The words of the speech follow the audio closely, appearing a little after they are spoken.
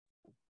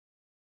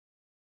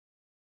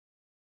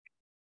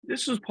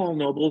This is Paul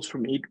Nobles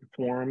from Eat to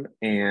Perform,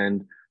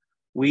 and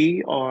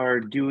we are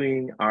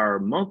doing our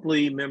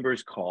monthly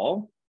members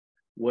call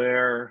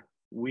where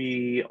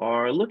we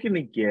are looking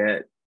to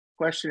get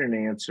question and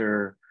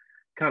answer,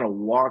 kind of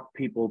walk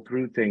people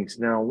through things.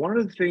 Now, one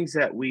of the things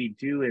that we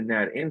do in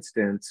that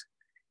instance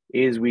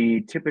is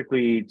we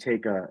typically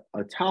take a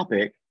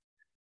topic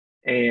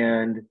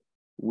and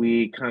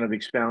we kind of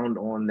expound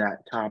on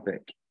that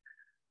topic.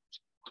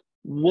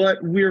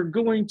 What we're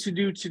going to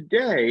do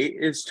today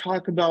is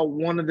talk about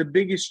one of the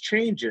biggest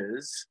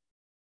changes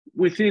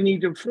within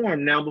Eat to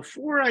Perform. Now,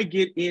 before I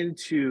get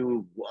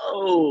into,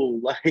 whoa,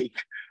 like,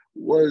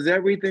 was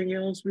everything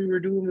else we were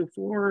doing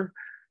before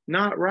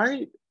not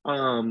right?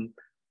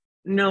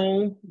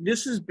 No,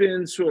 this has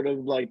been sort of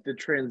like the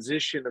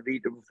transition of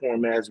Eat to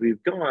Perform as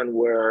we've gone,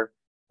 where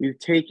we've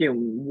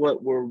taken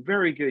what were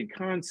very good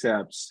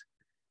concepts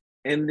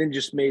and then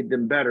just made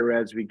them better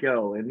as we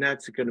go. And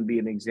that's going to be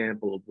an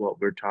example of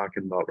what we're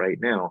talking about right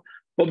now.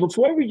 But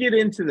before we get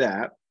into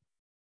that,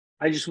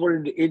 I just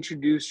wanted to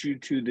introduce you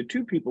to the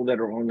two people that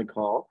are on the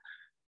call.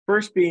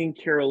 First being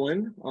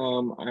Carolyn.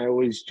 I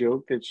always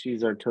joke that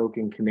she's our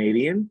token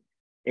Canadian,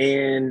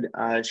 and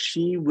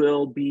she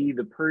will be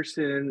the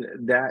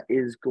person that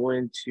is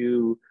going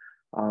to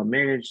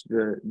manage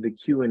the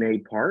Q&A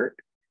part.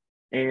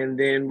 And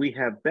then we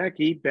have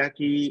Becky.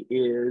 Becky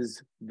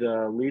is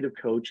the lead of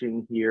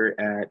coaching here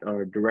at,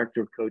 or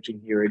director of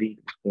coaching here at Eat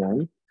to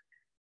Perform.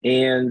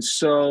 And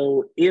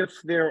so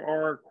if there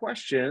are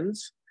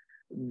questions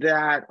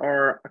that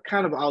are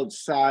kind of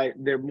outside,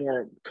 they're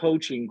more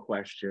coaching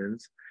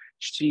questions,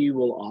 she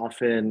will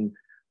often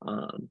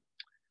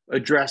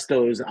address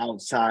those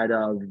outside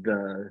of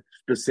the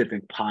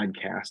specific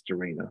podcast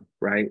arena,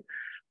 right?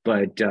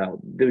 But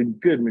the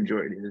good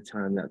majority of the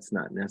time, that's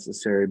not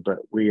necessary, but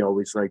we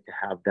always like to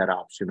have that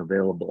option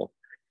available.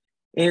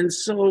 And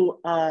so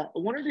I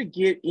wanted to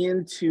get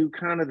into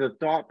kind of the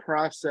thought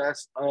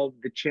process of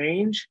the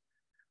change,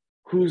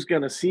 who's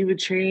going to see the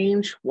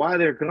change, why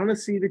they're going to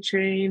see the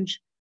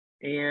change,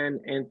 and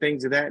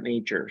things of that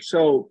nature.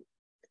 So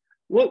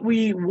what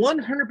we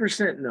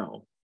 100%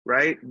 know,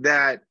 right,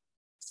 that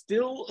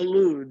still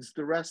eludes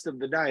the rest of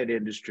the diet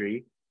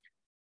industry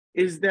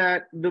is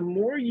that the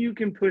more you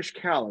can push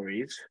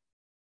calories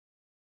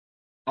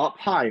up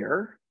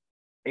higher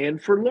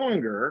and for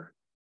longer,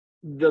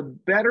 the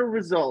better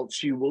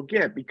results you will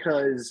get,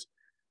 because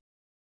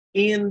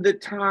in the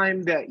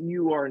time that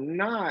you are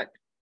not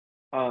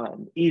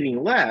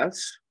eating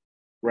less,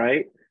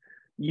 right,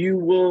 you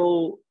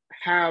will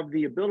have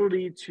the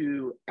ability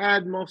to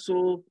add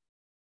muscle,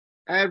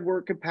 add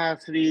work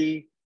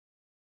capacity,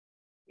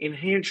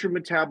 enhance your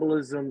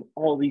metabolism,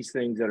 all these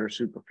things that are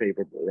super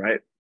favorable,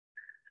 right?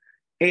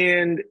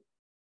 And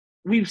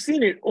we've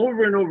seen it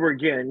over and over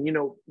again. You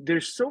know,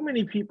 there's so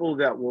many people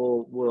that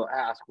will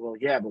ask, well,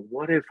 yeah, but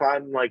what if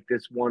I'm like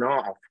this one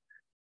off?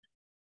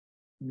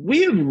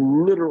 We have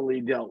literally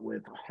dealt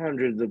with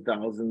hundreds of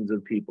thousands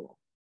of people.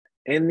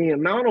 And the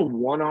amount of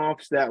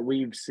one-offs that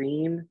we've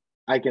seen,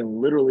 I can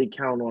literally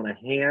count on a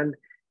hand.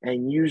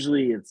 And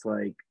usually it's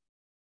like,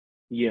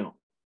 you know,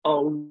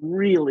 a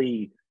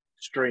really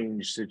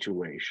strange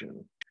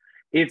situation.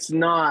 It's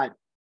not,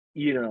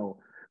 you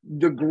know,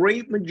 the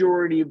great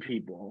majority of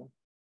people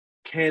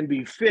can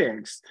be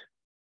fixed,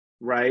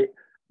 right,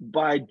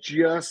 by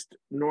just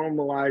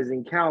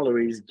normalizing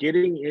calories,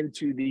 getting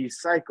into these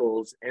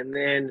cycles, and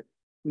then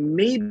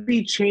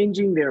maybe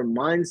changing their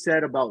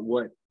mindset about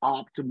what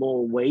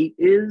optimal weight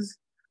is,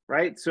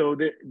 right? So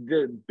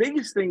the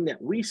biggest thing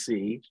that we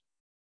see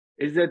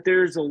is that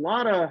there's a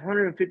lot of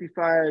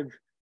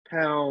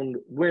 155-pound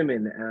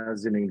women,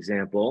 as an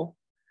example,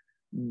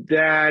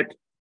 that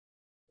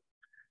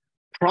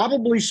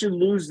probably should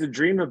lose the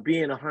dream of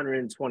being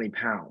 120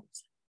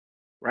 pounds,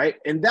 right?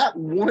 And that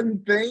one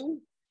thing,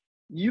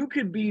 you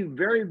could be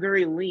very,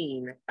 very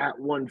lean at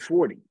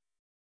 140.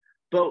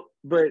 But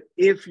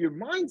if your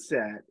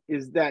mindset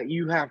is that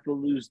you have to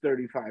lose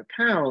 35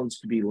 pounds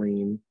to be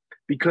lean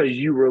because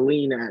you were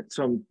lean at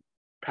some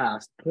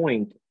past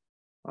point,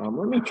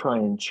 let me try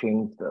and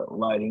change the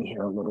lighting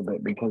here a little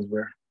bit, because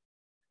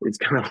it's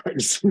kind of like,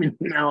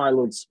 now I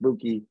look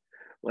spooky,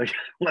 like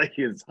like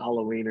it's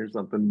Halloween or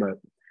something, but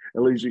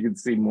at least you can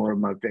see more of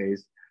my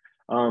face.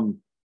 Um,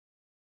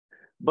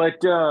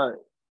 but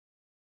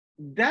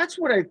that's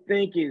what I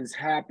think is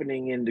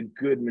happening in the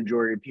good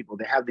majority of people.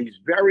 They have these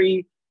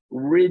very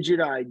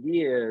rigid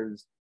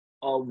ideas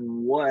of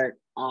what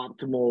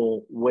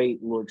optimal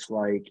weight looks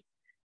like.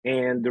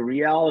 And the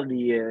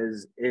reality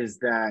is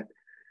that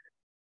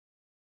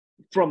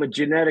from a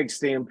genetic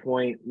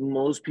standpoint,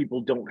 most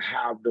people don't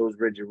have those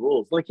rigid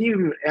rules. Like,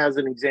 even as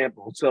an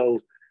example,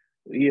 so,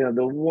 you know,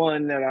 the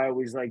one that I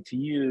always like to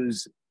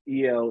use,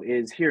 you know,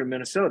 is here in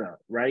Minnesota,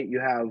 right? You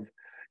have,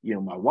 you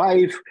know, my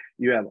wife,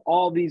 you have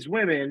all these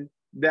women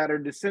that are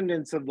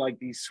descendants of like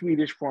these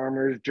Swedish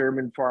farmers,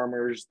 German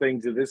farmers,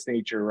 things of this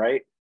nature,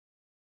 right?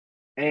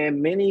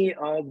 And many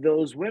of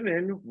those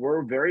women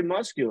were very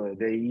muscular.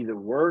 They either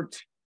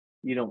worked,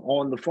 you know,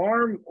 on the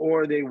farm,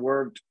 or they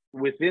worked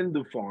within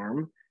the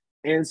farm.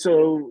 And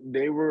so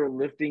they were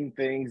lifting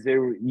things. They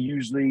were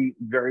usually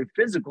very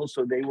physical,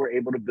 so they were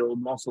able to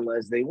build muscle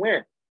as they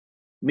went.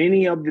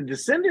 Many of the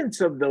descendants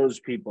of those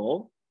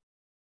people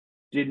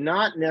did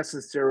not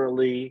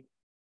necessarily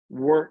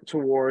work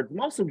towards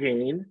muscle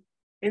gain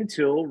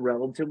until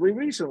relatively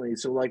recently.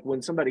 So, like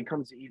when somebody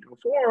comes to Eat to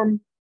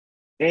Perform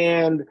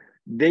and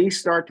they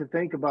start to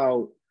think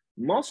about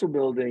muscle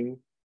building,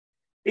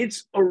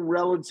 it's a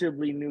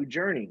relatively new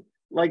journey.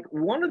 Like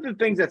one of the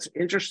things that's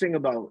interesting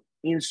about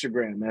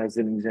Instagram, as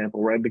an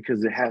example, right?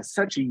 Because it has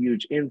such a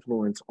huge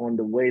influence on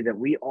the way that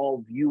we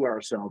all view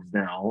ourselves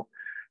now,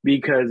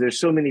 because there's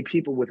so many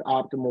people with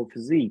optimal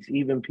physiques,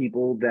 even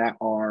people that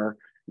are,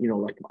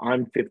 like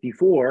I'm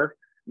 54,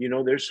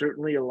 there's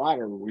certainly a lot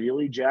of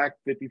really jacked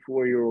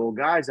 54-year-old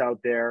guys out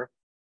there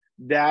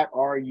that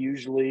are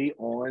usually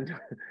on,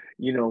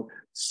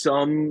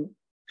 some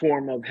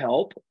form of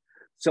help,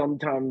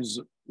 sometimes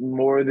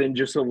more than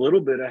just a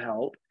little bit of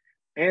help.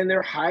 And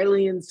they're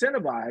highly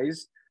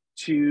incentivized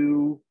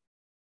to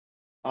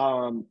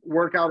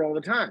work out all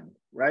the time,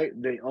 right?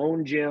 They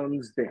own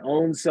gyms, they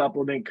own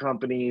supplement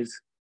companies.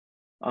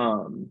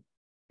 And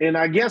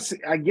I guess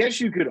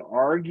you could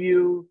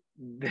argue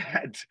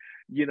that,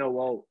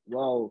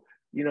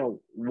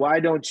 why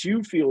don't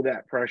you feel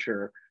that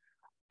pressure?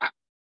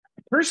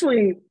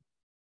 Personally,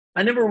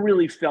 I never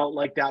really felt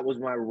like that was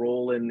my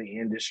role in the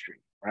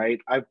industry, right?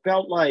 I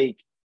felt like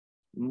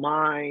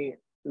my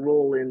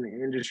role in the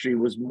industry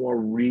was more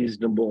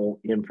reasonable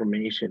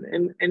information.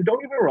 And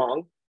don't get me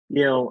wrong,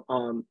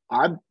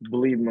 I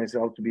believe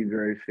myself to be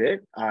very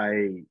fit.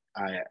 I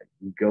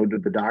go to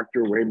the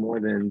doctor way more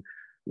than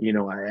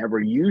I ever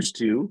used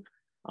to.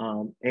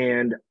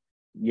 And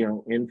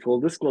in full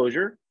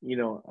disclosure,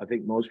 I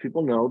think most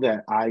people know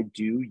that I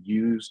do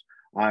get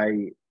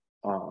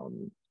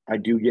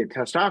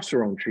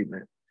testosterone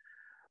treatment.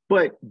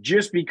 But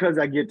just because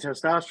I get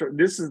testosterone,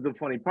 this is the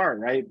funny part,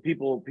 right?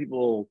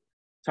 People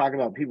talk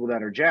about people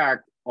that are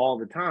jacked all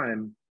the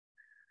time,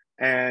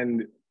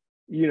 and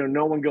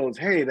no one goes,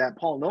 "Hey, that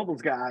Paul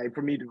Nobles guy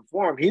from Eat to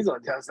Perform, he's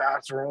on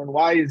testosterone.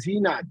 Why is he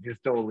not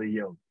just totally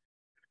yoked?"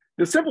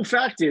 The simple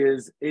fact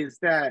is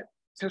that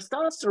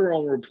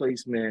testosterone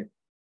replacement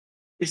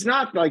is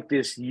not like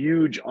this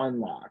huge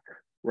unlock,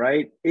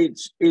 right?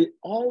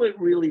 All it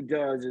really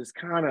does is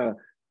kind of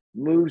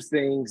moves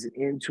things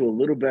into a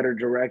little better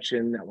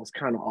direction that was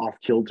kind of off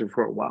kilter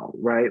for a while,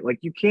 right? Like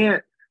you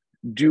can't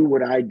do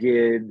what I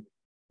did,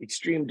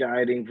 extreme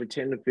dieting for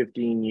 10 to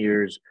 15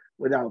 years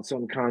without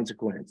some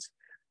consequence.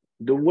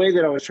 The way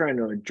that I was trying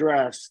to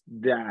address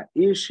that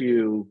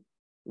issue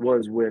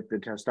was with the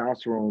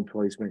testosterone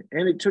replacement.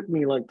 And it took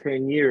me like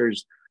 10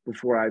 years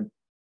before I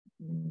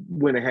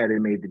went ahead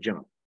and made the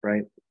jump,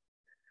 right?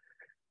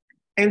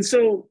 And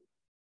so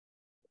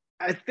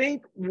I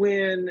think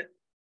when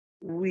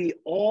we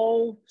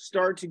all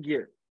start to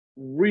get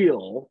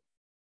real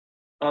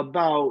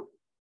about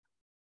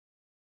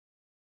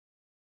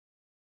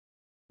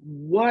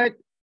what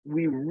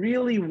we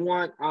really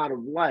want out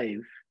of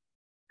life,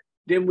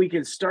 then we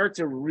can start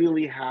to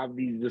really have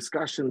these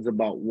discussions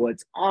about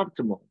what's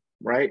optimal,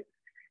 right?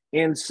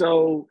 And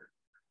so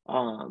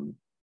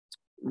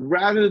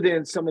rather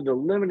than some of the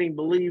limiting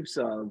beliefs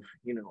of,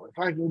 if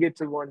I can get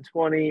to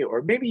 120,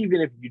 or maybe even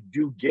if you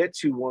do get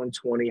to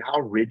 120, how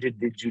rigid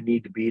did you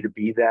need to be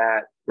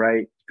that,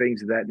 right?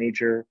 Things of that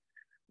nature.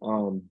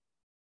 And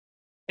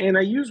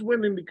I use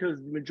women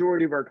because the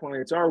majority of our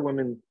clients are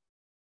women,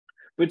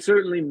 but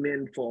certainly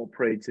men fall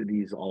prey to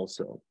these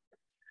also.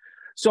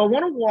 So I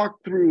want to walk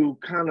through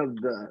kind of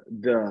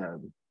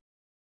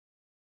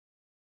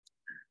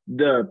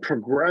the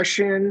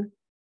progression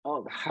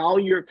of how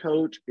your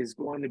coach is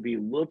going to be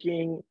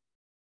looking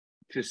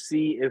to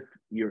see if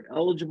you're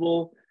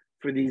eligible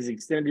for these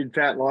extended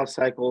fat loss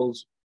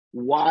cycles,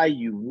 why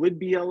you would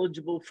be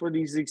eligible for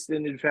these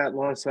extended fat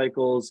loss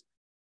cycles,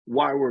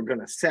 why we're going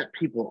to set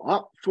people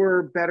up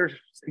for better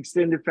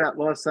extended fat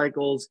loss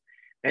cycles,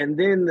 and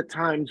then the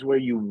times where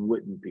you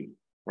wouldn't be,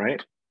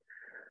 right?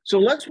 So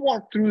let's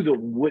walk through the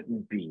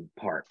wouldn't be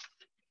part.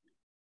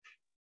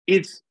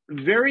 It's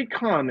very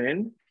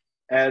common,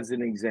 as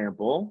an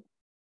example.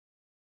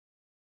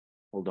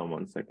 Hold on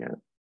one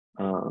second.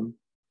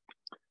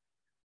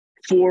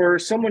 For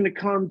someone to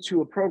come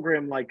to a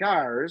program like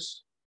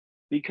ours,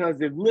 because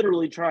they've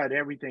literally tried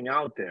everything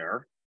out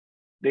there,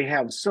 they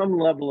have some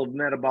level of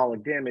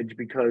metabolic damage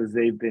because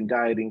they've been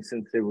dieting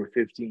since they were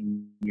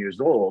 15 years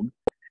old,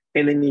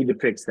 and they need to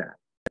fix that,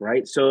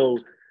 right? So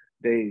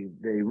they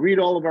read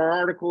all of our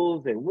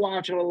articles, they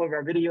watch all of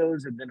our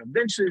videos, and then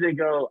eventually they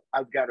go,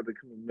 I've got to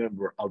become a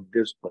member of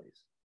this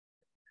place.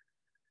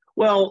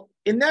 Well,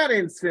 in that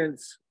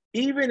instance,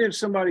 even if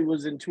somebody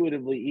was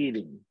intuitively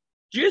eating,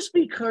 just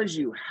because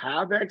you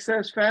have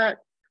excess fat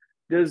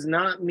does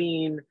not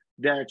mean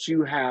that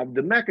you have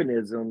the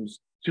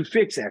mechanisms to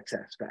fix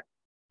excess fat,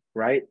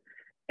 right?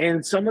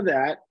 And some of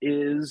that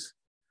is,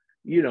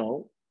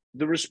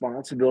 the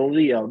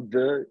responsibility of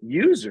the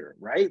user,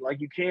 right? Like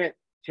you can't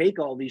take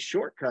all these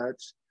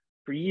shortcuts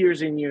for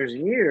years and years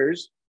and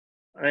years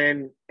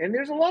And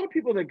there's a lot of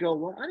people that go,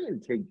 well, I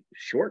didn't take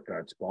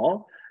shortcuts,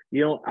 Paul.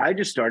 I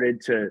just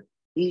started to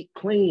eat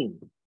clean,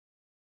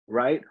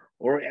 right?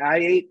 Or I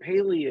ate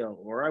paleo,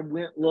 or I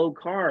went low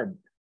carb.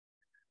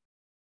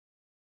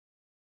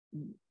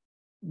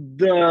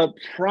 The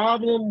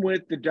problem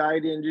with the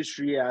diet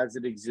industry as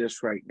it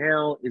exists right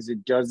now is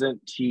it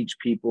doesn't teach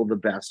people the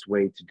best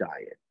way to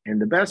diet.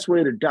 And the best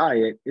way to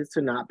diet is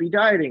to not be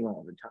dieting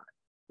all the time,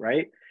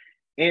 right?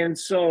 And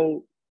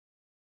so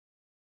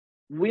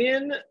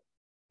when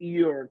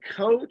your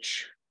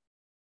coach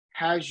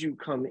has you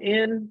come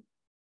in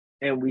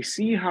and we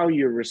see how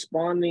you're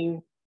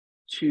responding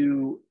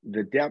to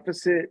the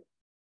deficit,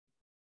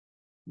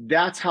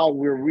 that's how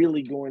we're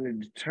really going to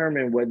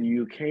determine whether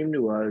you came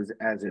to us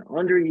as an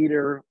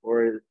undereater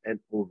or an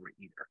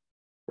overeater,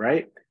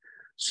 right?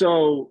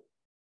 So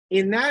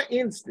in that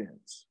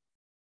instance,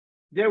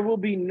 there will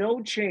be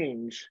no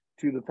change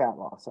to the fat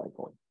loss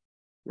cycle,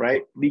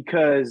 right?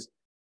 Because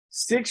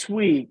 6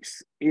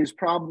 weeks is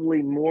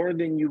probably more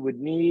than you would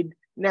need.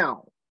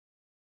 Now,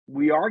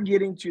 we are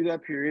getting to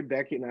that period.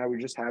 Becky and I were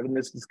just having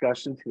this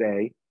discussion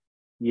today.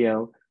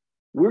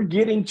 We're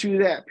getting to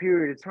that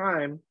period of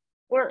time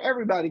where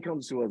everybody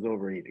comes to us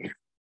overeating,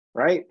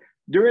 right?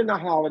 During the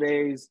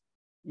holidays,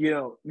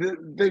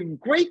 the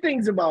great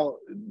thing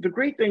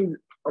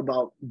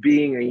about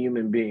being a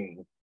human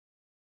being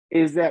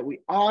is that we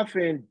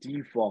often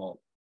default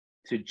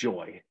to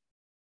joy,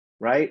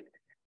 right?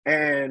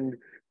 And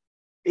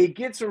it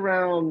gets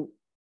around,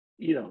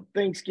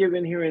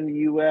 Thanksgiving here in the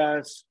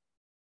US,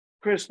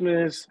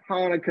 Christmas,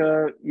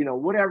 Hanukkah,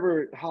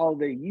 whatever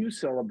holiday you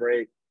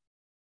celebrate.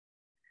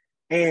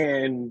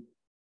 And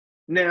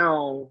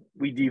now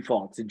we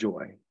default to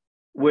joy,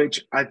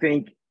 which I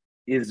think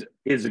is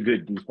a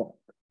good default,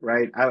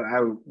 right?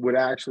 I would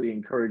actually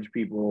encourage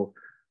people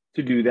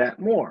to do that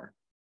more.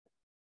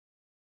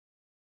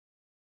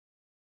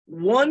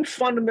 One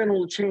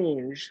fundamental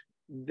change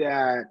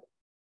that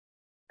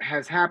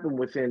has happened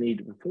within Eat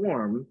to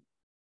Perform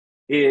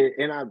is,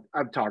 and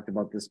I've talked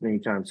about this many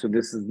times, so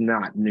this is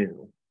not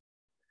new.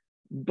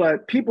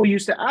 But people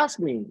used to ask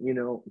me,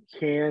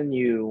 can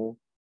you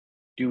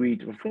do Eat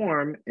to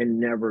Perform and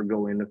never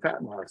go into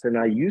fat loss? And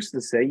I used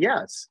to say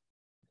yes.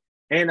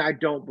 And I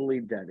don't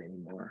believe that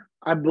anymore.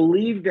 I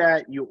believe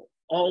that you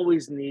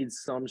always need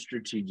some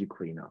strategic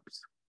cleanups,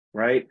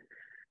 right?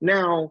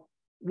 Now,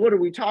 what are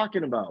we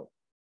talking about?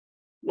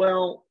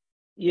 Well,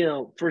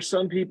 for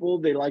some people,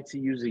 they like to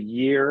use a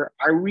year.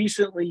 I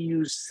recently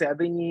used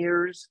 7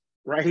 years,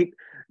 right?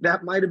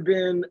 That might have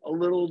been a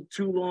little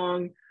too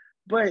long.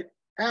 But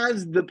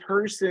as the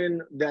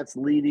person that's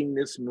leading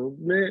this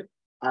movement,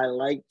 I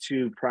like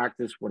to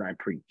practice what I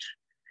preach.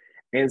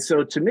 And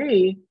so to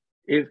me,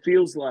 it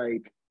feels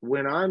like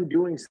when I'm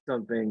doing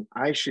something,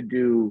 I should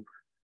do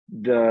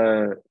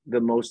the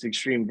most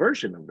extreme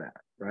version of that,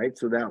 right?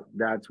 So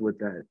that's what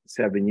that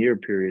 7-year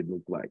period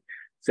looked like.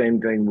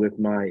 Same thing with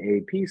my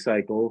AP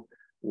cycle,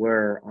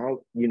 where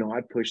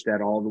I pushed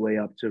that all the way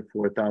up to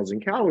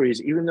 4,000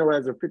 calories, even though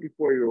as a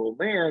 54-year-old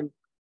man,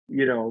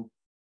 there's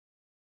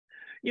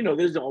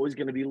always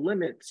going to be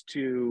limits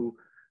to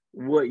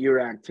what your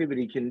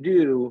activity can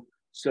do,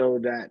 so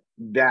that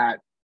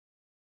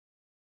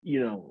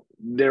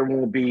there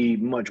won't be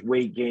much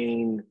weight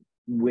gain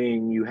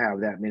when you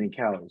have that many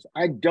calories.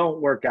 I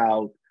don't work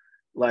out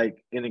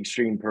like an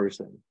extreme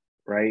person,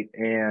 right?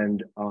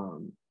 And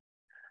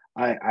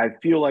I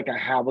feel like I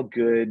have a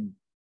good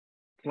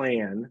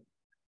plan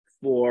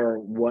for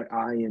what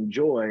I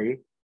enjoy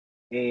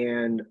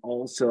and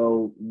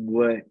also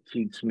what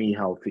keeps me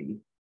healthy.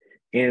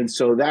 And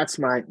so that's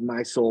my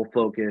sole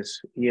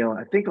focus.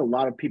 I think a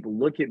lot of people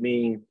look at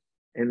me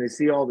and they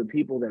see all the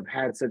people that have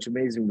had such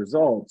amazing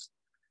results,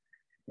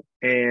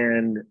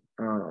 and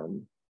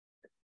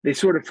they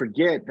sort of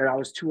forget that I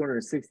was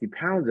 260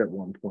 pounds at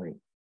one point,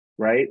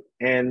 right?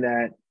 And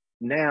that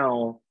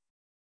now,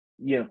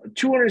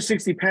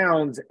 260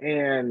 pounds,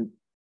 and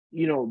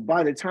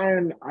by the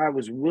time I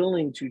was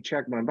willing to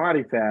check my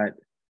body fat,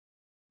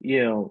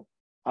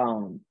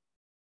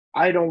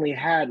 I'd only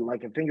had,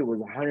 like, I think it was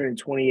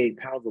 128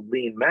 pounds of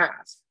lean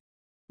mass,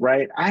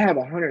 right? I have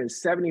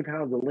 170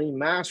 pounds of lean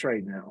mass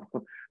right now,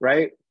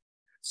 right?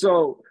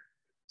 So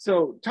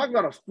talk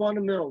about a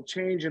fundamental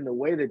change in the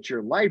way that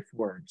your life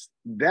works.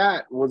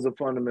 That was a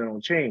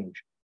fundamental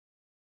change.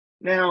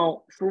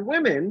 Now, for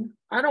women,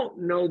 I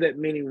don't know that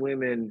many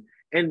women,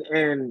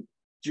 and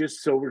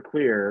just so we're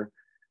clear,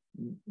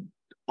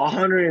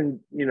 100,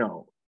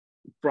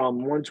 from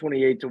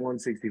 128 to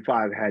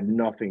 165 had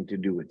nothing to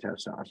do with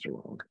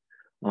testosterone.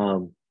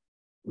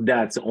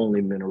 That's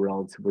only been a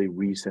relatively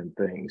recent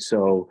thing.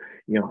 So,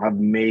 I've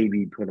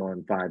maybe put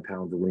on 5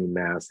 pounds of lean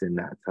mass in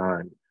that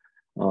time.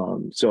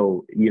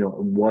 So, it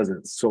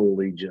wasn't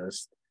solely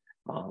just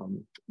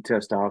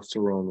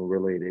testosterone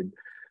related.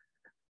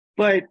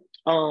 But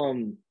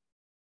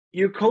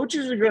your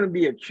coaches are going to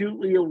be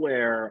acutely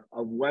aware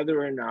of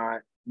whether or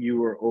not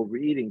you are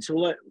overeating.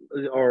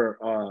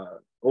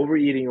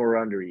 Overeating or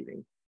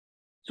undereating.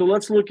 So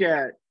let's look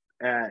at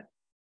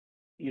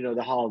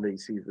the holiday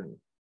season.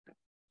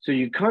 So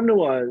you come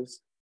to us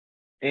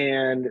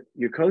and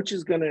your coach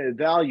is going to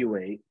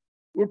evaluate.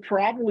 We're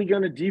probably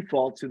going to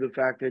default to the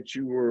fact that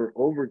you were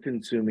over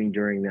consuming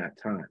during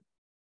that time.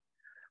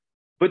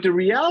 But the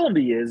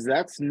reality is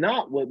that's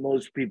not what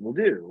most people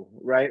do,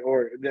 right?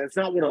 Or that's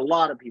not what a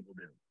lot of people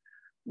do.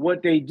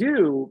 What they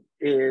do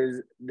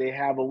is they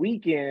have a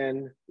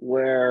weekend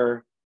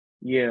where,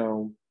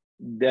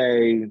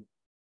 they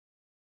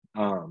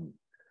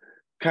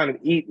kind of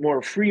eat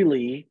more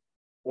freely,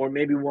 or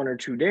maybe 1 or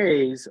 2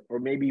 days, or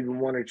maybe even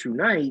 1 or 2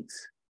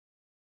 nights,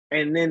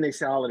 and then they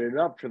salad it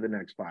up for the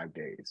next 5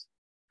 days.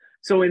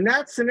 So in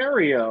that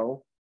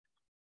scenario,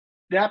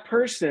 that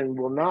person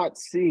will not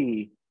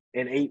see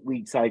an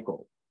 8-week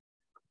cycle.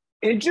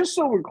 And just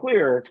so we're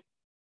clear,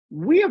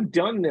 we have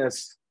done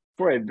this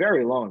for a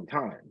very long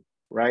time,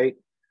 right?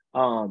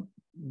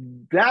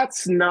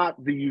 That's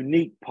not the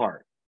unique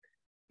part.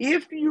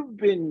 If you've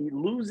been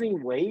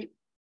losing weight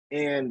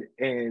and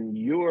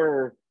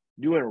you're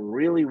doing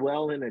really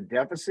well in a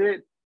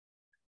deficit,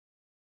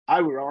 I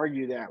would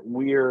argue that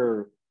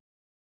we're,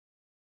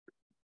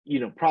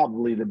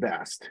 probably the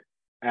best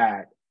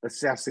at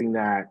assessing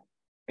that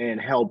and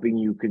helping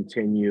you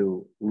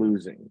continue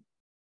losing.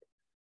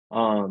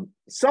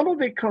 Some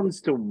of it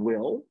comes to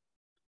will,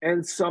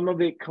 and some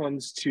of it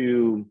comes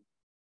to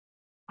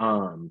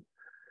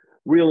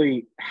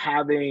really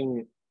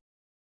having,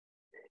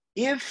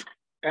 if,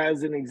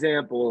 as an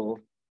example,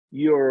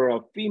 you're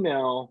a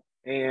female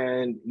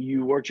and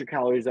you work your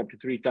calories up to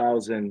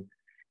 3,000,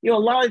 a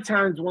lot of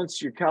times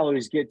once your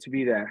calories get to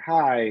be that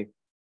high,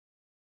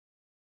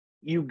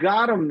 you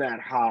got them that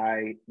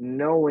high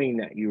knowing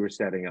that you were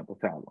setting up a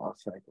fat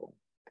loss cycle.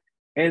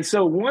 And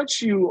so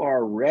once you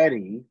are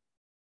ready,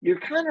 you're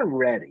kind of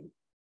ready,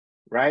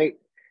 right?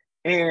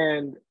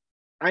 And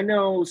I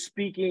know,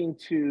 speaking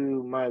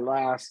to my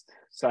last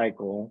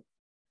cycle,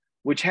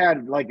 which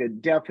had like a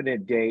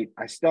definite date,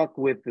 I stuck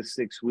with the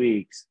 6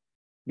 weeks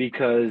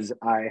because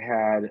I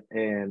had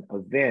an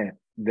event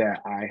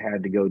that I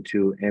had to go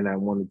to and I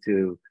wanted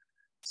to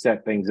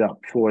set things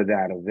up for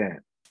that event.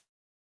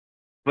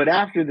 But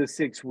after the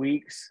 6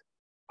 weeks,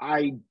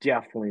 I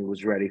definitely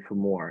was ready for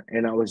more.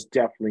 And I was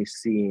definitely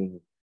seeing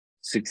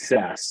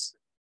success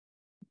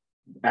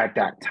at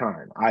that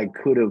time. I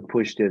could have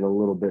pushed it a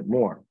little bit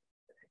more.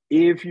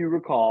 If you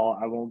recall,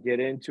 I won't get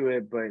into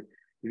it, but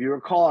if you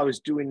recall, I was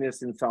doing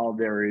this in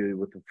solidarity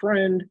with a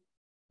friend,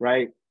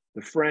 right?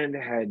 The friend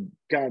had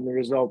gotten the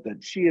result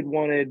that she had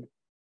wanted.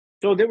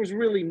 So there was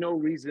really no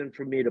reason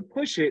for me to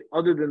push it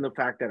other than the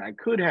fact that I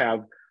could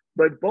have.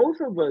 But both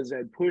of us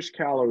had pushed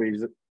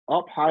calories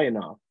up high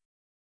enough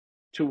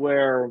to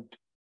where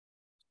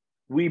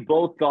we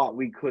both thought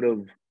we could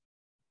have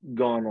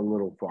gone a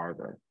little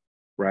farther,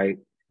 right?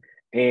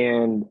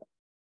 And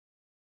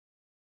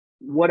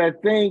what I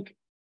think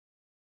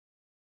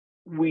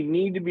we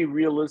need to be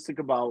realistic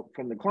about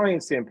from the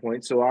client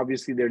standpoint, so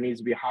obviously there needs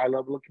to be a high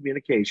level of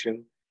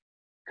communication,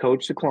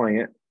 coach to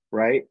client,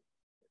 right?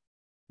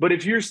 But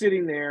if you're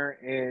sitting there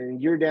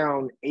and you're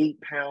down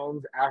 8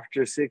 pounds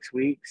after 6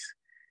 weeks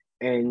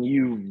and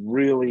you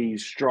really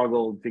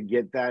struggled to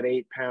get that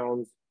 8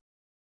 pounds,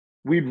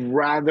 we'd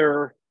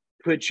rather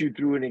put you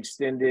through an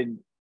extended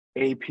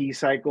AP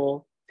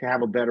cycle to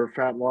have a better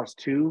fat loss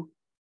too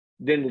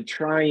than to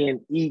try and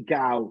eke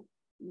out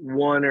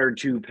 1 or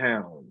 2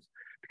 pounds,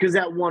 because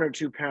that 1 or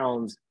 2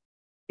 pounds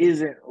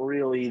isn't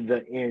really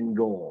the end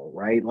goal,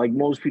 right? Like,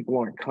 most people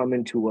aren't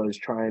coming to us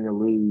trying to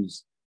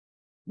lose,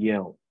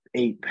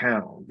 8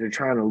 pounds. They're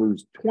trying to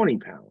lose 20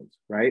 pounds,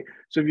 right?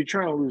 So if you're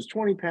trying to lose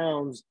 20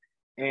 pounds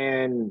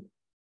and,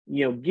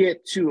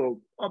 get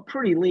to a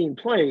pretty lean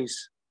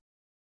place,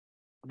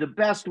 the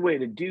best way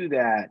to do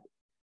that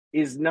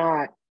is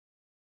not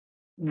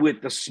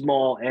with the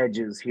small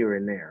edges here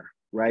and there,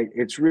 right?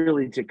 It's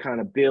really to kind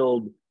of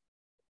build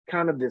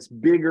kind of this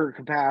bigger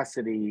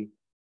capacity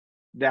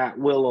that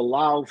will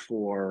allow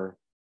for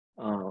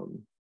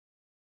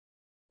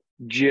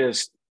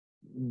just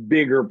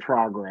bigger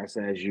progress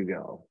as you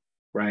go,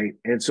 right?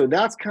 And so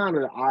that's kind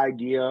of the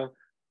idea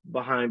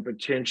behind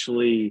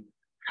potentially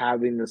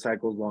having the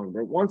cycles longer.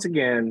 But once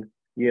again,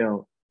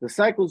 the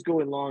cycles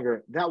going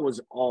longer, that was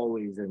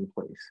always in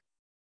place.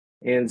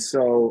 And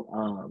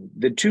so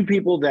the two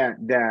people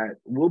that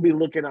we'll be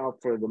looking out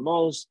for the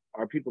most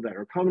are people that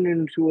are coming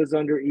into us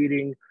under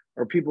eating,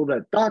 or people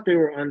that thought they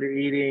were under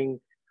eating,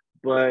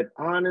 but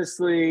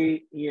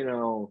honestly,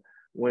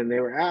 when they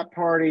were at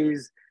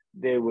parties,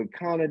 they would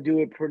kind of do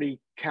it pretty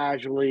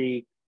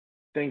casually,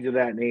 things of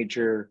that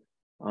nature.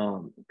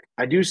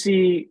 I do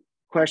see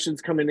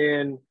questions coming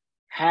in.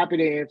 Happy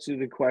to answer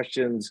the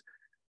questions.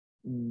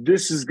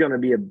 This is going to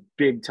be a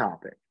big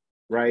topic,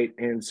 right?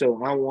 And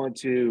so I want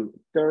to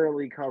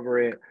thoroughly cover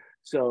it.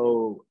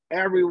 So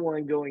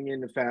everyone going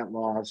into fat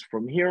loss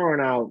from here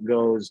on out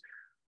goes,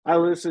 I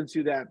listened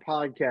to that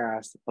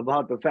podcast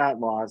about the fat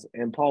loss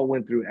and Paul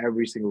went through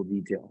every single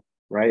detail,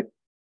 right?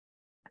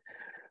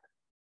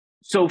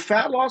 So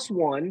fat loss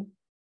 1,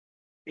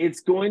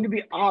 it's going to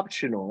be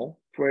optional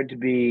for it to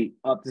be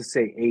up to,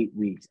 say, 8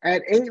 weeks.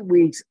 At 8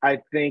 weeks, I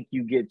think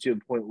you get to a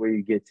point where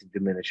you get to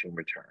diminishing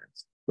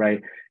returns,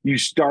 right? You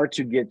start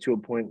to get to a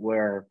point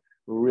where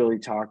we're really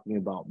talking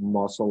about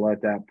muscle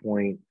at that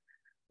point.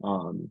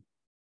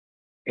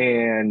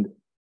 And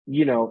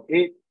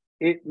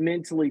it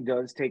mentally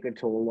does take a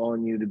toll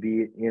on you to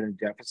be in a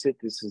deficit.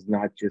 This is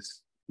not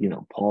just,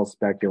 Paul's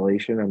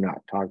speculation. I'm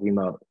not talking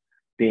about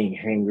being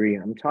hangry.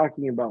 I'm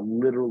talking about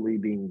literally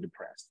being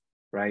depressed,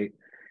 right?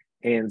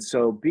 And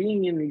so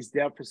being in these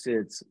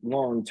deficits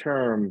long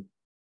term,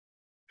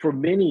 for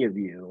many of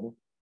you,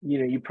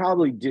 you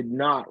probably did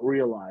not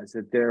realize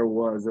that there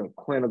was a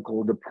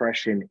clinical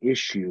depression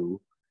issue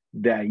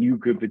that you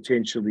could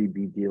potentially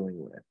be dealing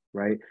with,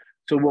 right?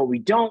 So what we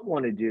don't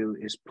want to do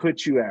is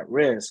put you at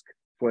risk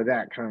for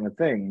that kind of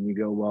thing. And you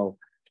go, well,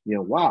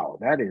 wow,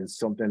 that is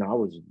something I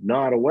was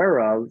not aware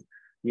of.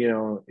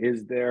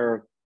 Is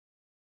there,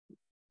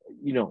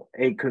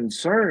 a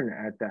concern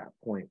at that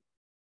point?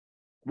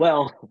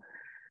 Well,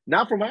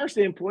 not from our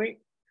standpoint,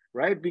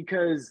 right?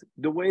 Because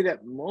the way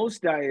that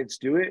most diets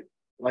do it,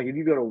 like if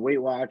you go to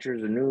Weight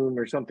Watchers or Noom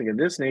or something of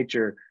this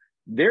nature,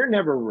 they're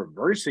never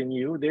reversing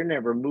you. They're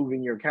never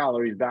moving your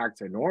calories back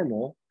to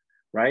normal,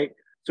 right?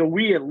 So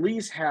we at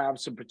least have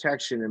some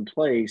protection in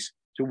place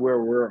to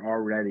where we're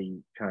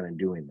already kind of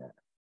doing that,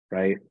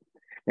 right?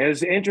 And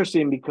it's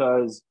interesting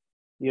because,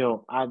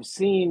 I've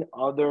seen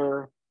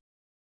other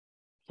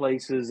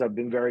places, I've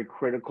been very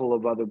critical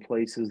of other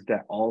places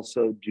that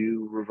also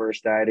do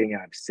reverse dieting.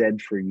 I've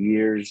said for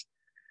years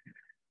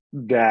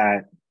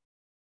that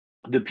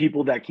the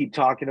people that keep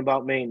talking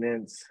about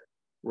maintenance,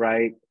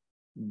 right,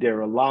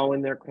 they're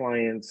allowing their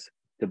clients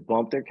to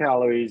bump their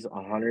calories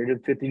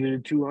 150 to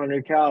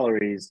 200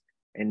 calories.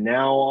 And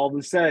now all of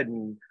a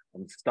sudden,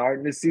 I'm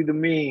starting to see the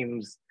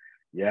memes.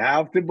 You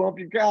have to bump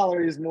your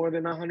calories more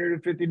than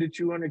 150 to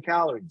 200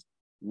 calories.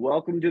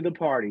 Welcome to the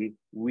party.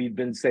 We've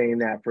been saying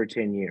that for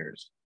 10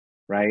 years,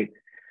 right?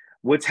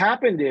 What's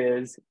happened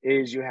is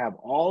you have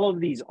all of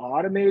these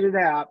automated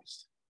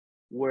apps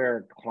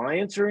where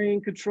clients are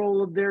in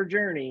control of their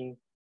journey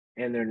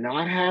and they're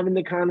not having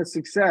the kind of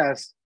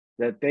success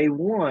that they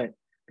want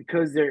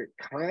because they're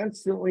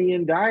constantly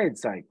in diet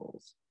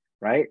cycles,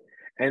 right?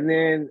 And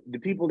then the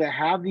people that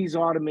have these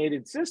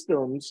automated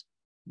systems,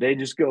 they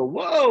just go,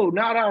 whoa,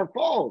 not our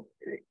fault.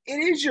 It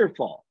is your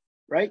fault,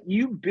 right?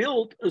 You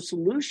built a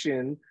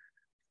solution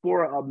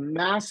for a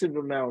massive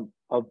amount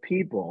of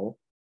people,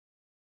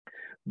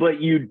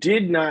 but you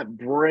did not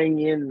bring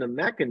in the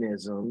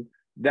mechanism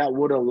that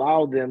would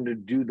allow them to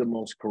do the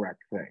most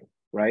correct thing,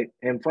 right?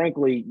 And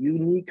frankly, you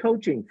need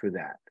coaching for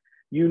that.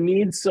 You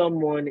need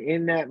someone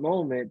in that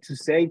moment to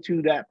say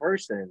to that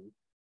person,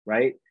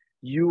 right,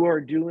 you are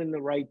doing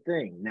the right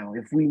thing. Now,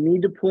 if we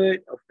need to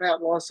put a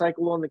fat loss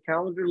cycle on the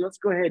calendar, let's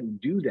go ahead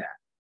and do that,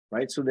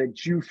 right? So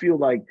that you feel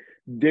like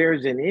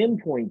there's an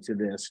endpoint to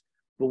this,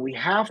 but we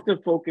have to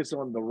focus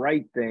on the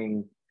right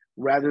thing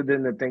rather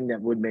than the thing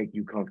that would make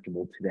you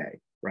comfortable today,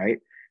 right?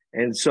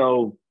 And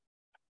so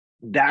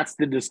that's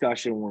the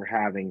discussion we're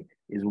having,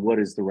 is what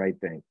is the right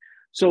thing.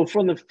 So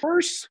from the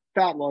first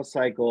fat loss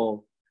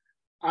cycle,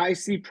 I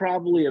see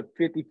probably a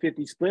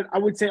 50-50 split. I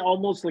would say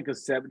almost like a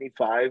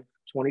 75-25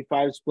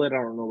 split. I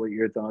don't know what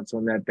your thoughts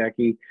on that,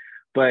 Becky,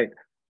 but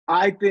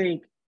I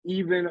think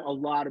even a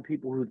lot of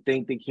people who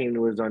think they came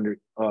to us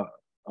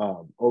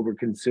over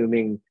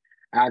consuming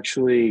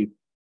actually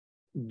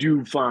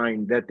do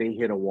find that they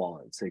hit a wall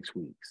at 6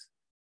 weeks,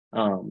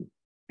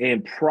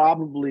 and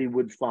probably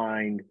would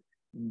find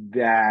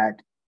that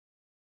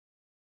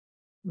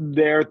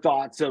their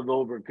thoughts of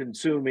over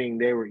consuming,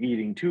 they were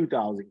eating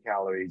 2,000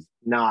 calories,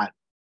 not,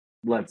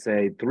 let's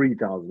say,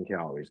 3,000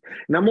 calories.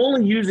 And I'm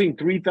only using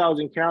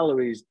 3,000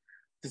 calories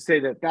to say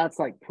that that's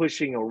like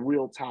pushing a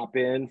real top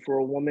end for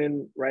a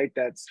woman, right?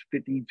 That's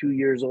 52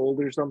 years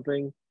old or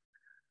something.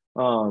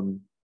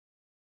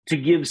 To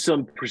give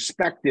some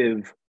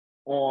perspective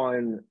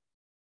on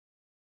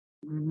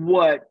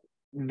what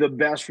the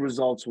best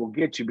results will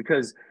get you,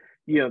 because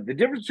the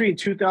difference between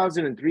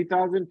 2,000 and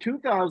 3,000,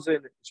 2,000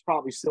 is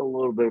probably still a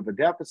little bit of a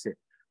deficit.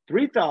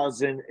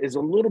 3,000 is a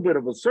little bit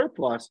of a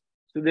surplus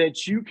so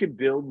that you can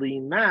build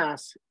lean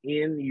mass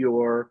in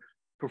your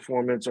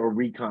performance or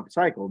recomp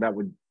cycle. That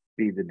would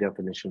be the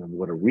definition of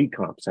what a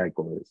recomp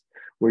cycle is,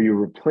 where you're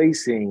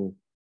replacing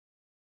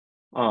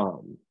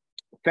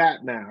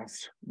fat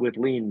mass with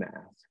lean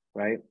mass,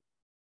 right?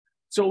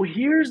 So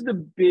here's the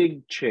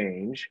big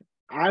change.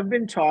 I've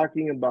been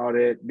talking about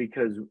it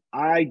because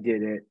I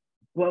did it,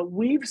 but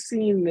we've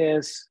seen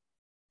this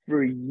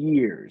for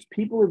years.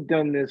 People have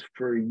done this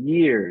for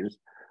years,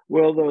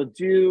 where they'll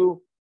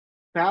do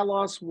fat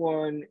loss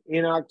 1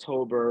 in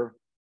October,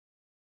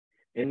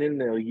 and then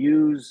they'll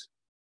use,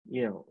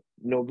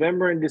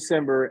 November and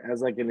December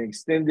as like an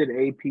extended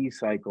AP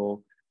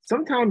cycle,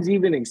 sometimes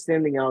even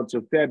extending out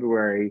to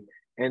February,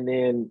 and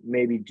then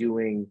maybe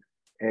doing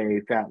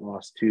a fat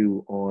loss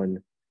 2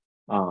 on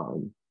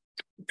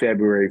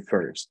February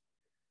 1st.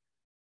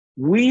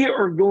 We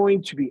are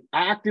going to be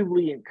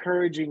actively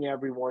encouraging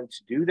everyone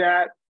to do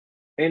that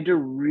and to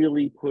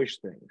really push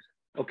things.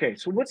 Okay,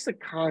 so what's the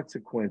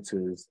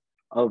consequences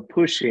of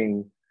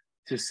pushing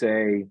to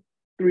say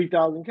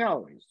 3,000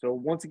 calories. So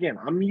once again,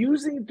 I'm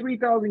using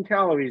 3,000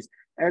 calories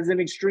as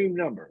an extreme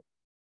number.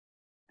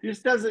 This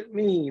doesn't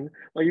mean,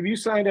 like, if you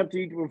signed up to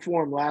Eat to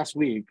Perform last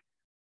week,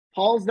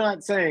 Paul's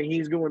not saying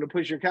he's going to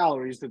push your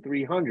calories to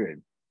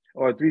 300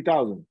 or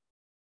 3,000.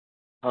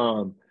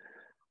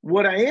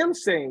 What I am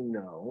saying,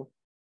 though,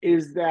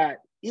 is that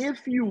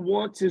if you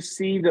want to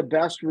see the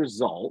best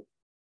result,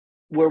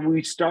 where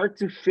we start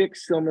to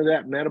fix some of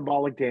that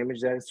metabolic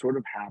damage that has sort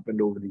of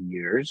happened over the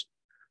years,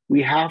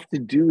 we have to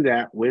do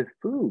that with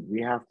food.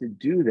 We have to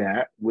do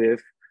that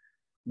with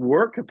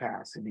work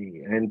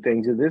capacity and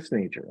things of this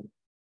nature.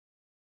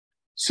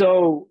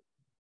 So,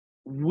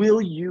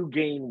 will you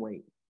gain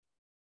weight?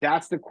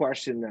 That's the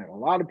question that a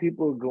lot of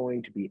people are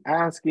going to be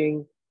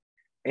asking.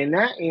 And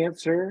that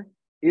answer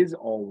is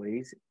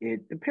always,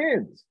 it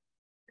depends.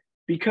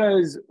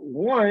 Because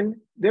one,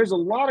 there's a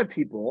lot of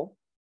people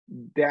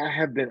that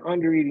have been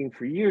under eating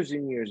for years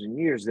and years and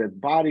years,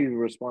 that body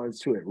responds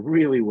to it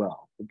really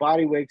well. The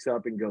body wakes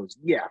up and goes,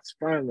 yes,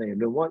 finally, I've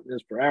been wanting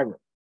this forever.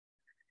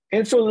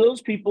 And so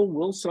those people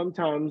will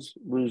sometimes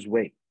lose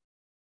weight.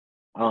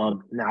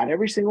 Not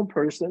every single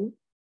person.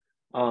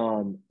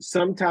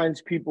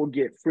 Sometimes people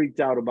get freaked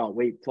out about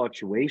weight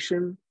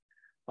fluctuation.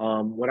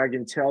 What I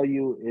can tell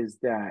you is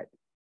that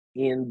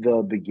in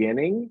the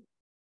beginning,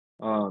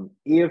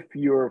 if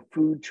your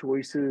food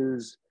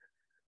choices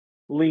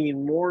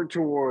lean more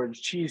towards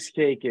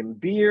cheesecake and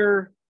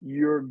beer,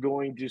 you're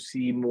going to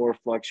see more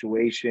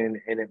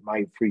fluctuation and it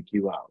might freak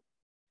you out.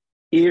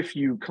 If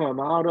you come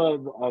out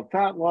of a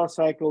fat loss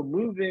cycle,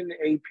 move in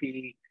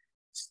AP,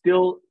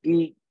 still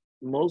eat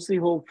mostly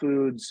whole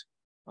foods,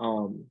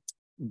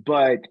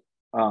 but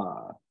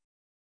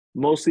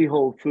mostly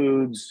whole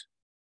foods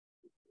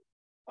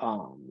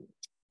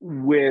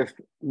with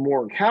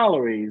more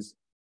calories,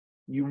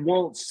 you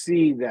won't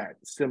see that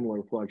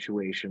similar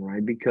fluctuation,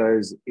 right?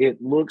 Because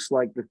it looks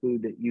like the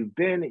food that you've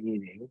been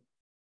eating.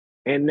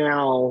 And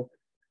now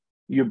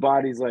your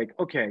body's like,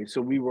 okay,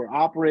 so we were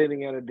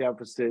operating at a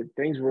deficit,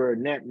 things were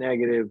net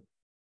negative.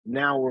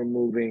 Now we're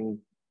moving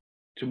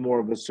to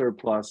more of a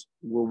surplus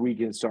where we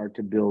can start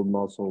to build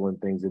muscle and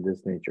things of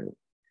this nature.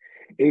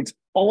 It's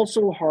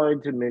also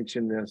hard to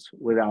mention this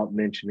without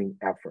mentioning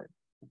effort.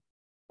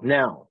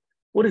 Now,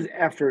 what does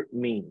effort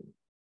mean?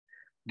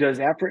 Does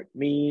effort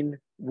mean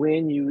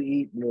when you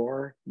eat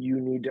more, you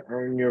need to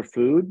earn your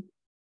food?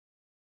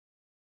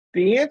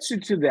 The answer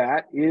to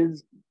that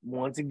is,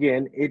 once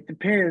again, it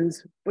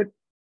depends, but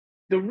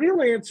the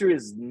real answer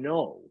is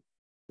no,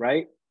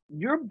 right?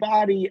 Your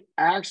body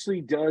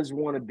actually does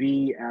want to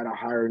be at a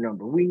higher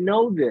number. We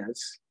know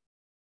this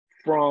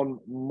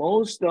from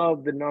most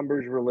of the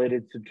numbers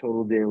related to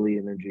total daily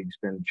energy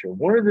expenditure.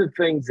 One of the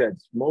things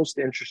that's most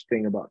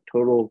interesting about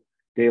total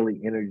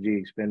daily energy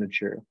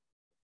expenditure,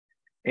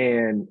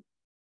 and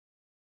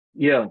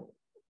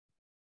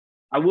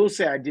I will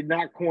say I did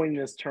not coin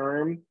this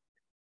term,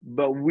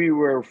 but we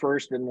were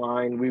first in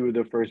line. We were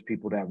the first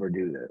people to ever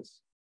do this.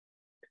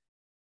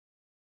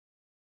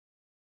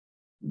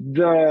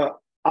 The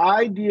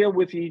idea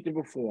with Eat to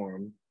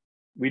Perform,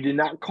 we did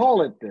not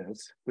call it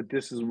this, but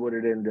this is what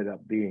it ended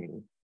up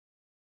being,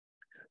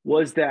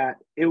 was that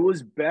it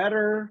was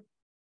better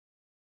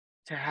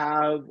to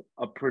have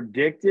a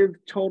predictive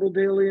total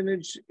daily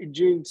energy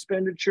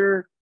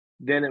expenditure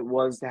than it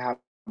was to have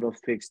a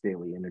fixed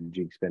daily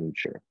energy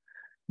expenditure.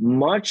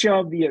 Much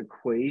of the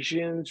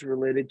equations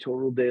related to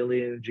total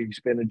daily energy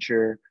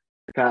expenditure,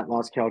 fat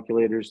loss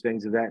calculators,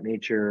 things of that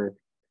nature,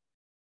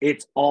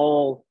 it's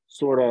all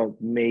sort of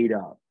made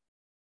up,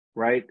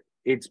 right?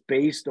 It's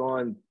based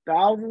on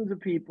thousands of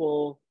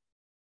people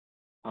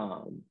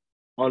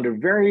under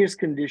various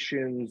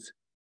conditions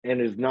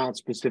and is not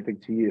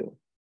specific to you.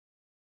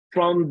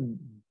 From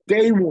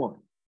day one,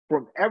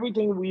 from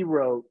everything we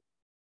wrote,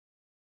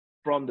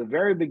 from the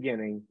very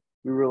beginning,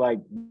 we were like,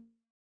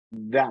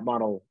 that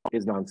model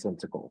is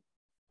nonsensical.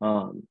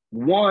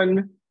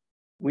 One,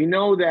 we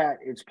know that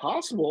it's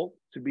possible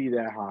to be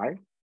that high.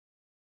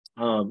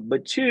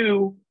 But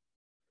two,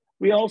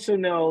 we also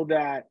know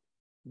that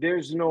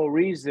there's no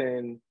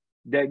reason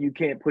that you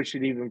can't push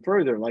it even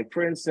further. Like,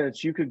 for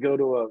instance, you could go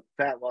to a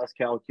fat loss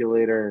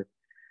calculator,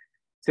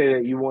 say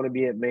that you want to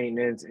be at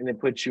maintenance, and it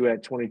puts you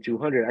at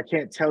 2,200. I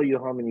can't tell you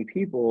how many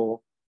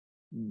people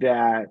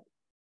that,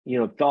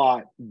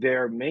 thought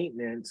their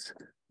maintenance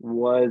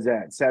was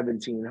at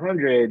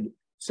 1,700.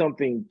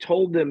 Something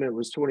told them it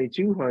was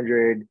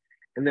 2,200.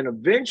 And then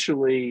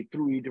eventually,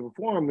 through Eat to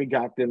Perform, we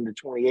got them to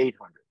 2,800,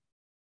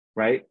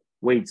 right?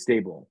 Weight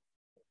stable.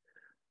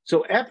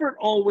 So effort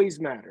always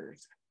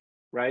matters,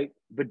 right?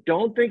 But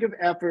don't think of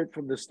effort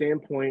from the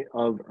standpoint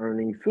of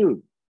earning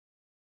food.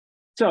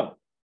 So,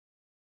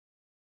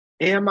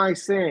 am I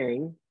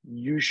saying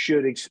you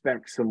should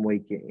expect some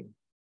weight gain?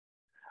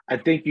 I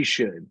think you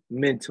should,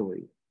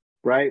 mentally,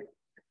 right?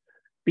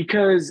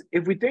 Because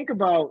if we think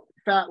about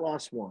fat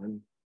loss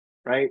one,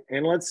 right?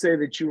 And let's say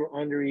that you were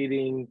under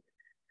eating.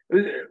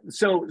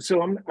 So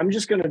I'm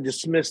just going to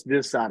dismiss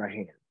this out of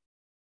hand.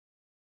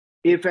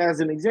 If, as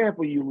an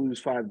example, you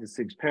lose 5 to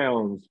 6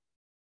 pounds,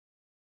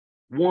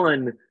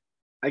 one,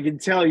 I can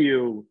tell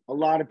you a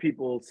lot of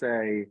people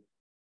say,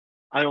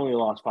 I only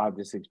lost 5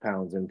 to 6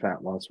 pounds in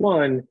Fat Loss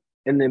One.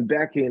 And then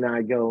Becky and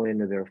I go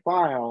into their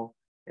file.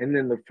 And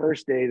then the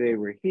first day they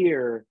were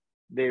here,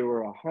 they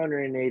were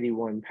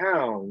 181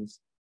 pounds,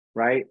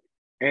 right?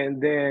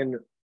 And then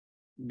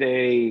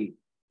they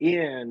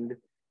end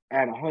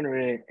at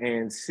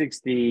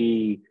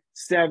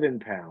 167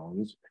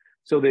 pounds.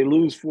 So they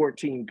lose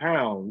 14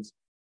 pounds,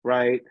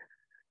 right?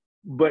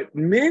 But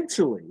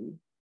mentally,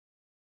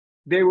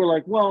 they were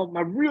like, well,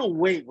 my real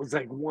weight was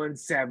like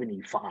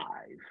 175,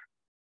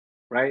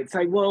 right? It's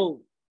like,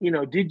 well,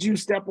 did you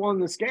step on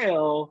the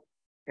scale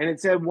and it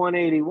said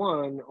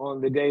 181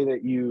 on the day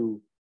that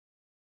you,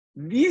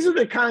 these are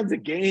the kinds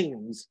of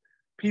games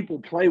people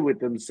play with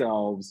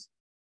themselves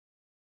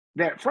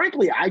that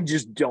frankly, I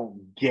just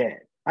don't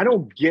get. I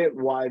don't get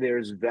why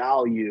there's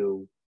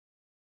value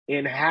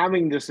in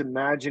having this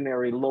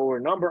imaginary lower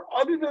number,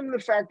 other than the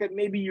fact that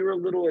maybe you're a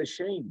little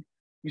ashamed.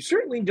 You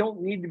certainly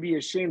don't need to be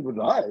ashamed with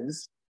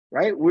us,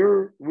 right?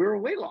 We're a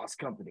weight loss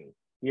company,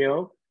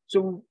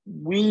 So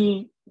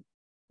we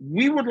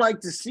would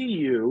like to see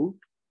you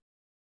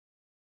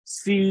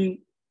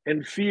see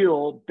and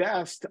feel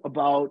best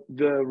about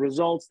the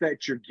results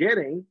that you're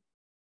getting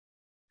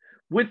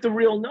with the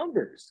real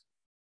numbers.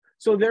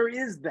 So there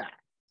is that.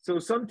 So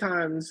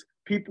sometimes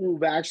people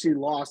who've actually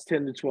lost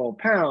 10 to 12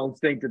 pounds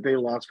think that they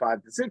lost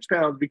 5 to 6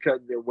 pounds because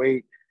their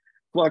weight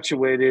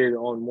fluctuated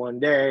on one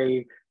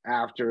day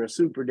after a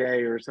super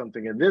day or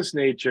something of this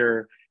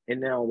nature,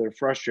 and now they're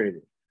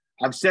frustrated.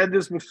 I've said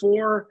this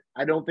before.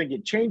 I don't think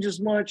it changes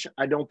much.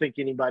 I don't think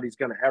anybody's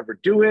going to ever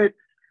do it,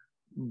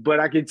 but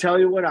I can tell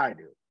you what I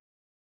do.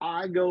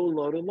 I go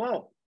low to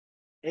low,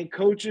 and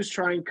coaches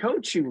try and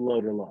coach you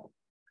low to low.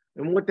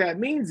 And what that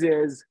means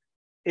is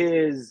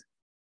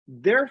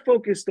they're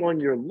focused on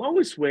your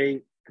lowest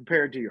weight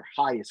compared to your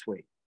highest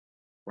weight,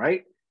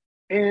 right?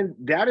 And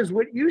that is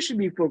what you should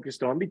be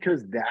focused on,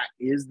 because that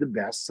is the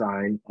best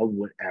sign of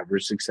whatever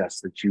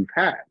success that you've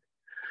had.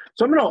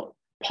 So I'm going to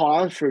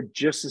pause for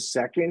just a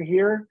second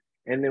here,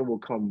 and then we'll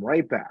come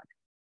right back.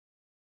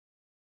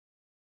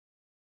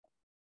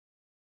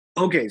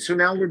 Okay, so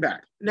now we're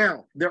back.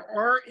 Now, there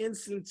are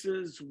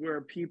instances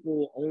where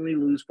people only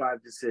lose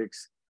 5 to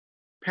 6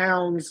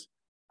 pounds.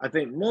 I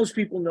think most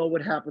people know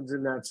what happens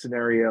in that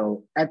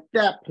scenario. At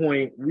that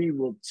point, we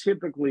will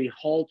typically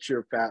halt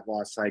your fat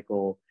loss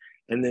cycle,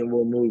 and then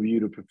we'll move you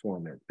to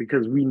performance,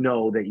 because we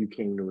know that you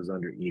came to us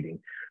under eating.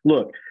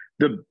 Look,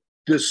 the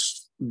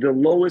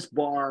lowest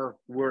bar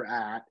we're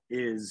at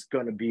is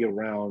going to be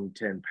around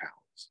 10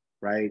 pounds,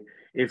 right?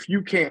 If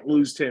you can't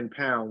lose 10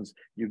 pounds,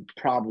 you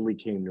probably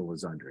came to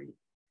us under eating.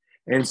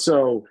 And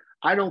so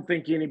I don't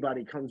think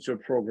anybody comes to a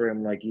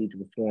program like Eat to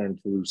Perform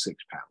to lose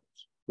 6 pounds,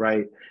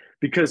 right?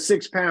 Because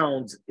 6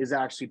 pounds is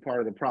actually part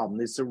of the problem.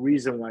 It's the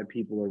reason why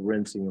people are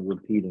rinsing and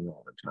repeating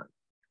all the time.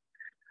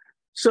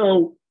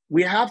 So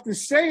we have to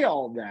say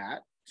all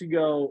that to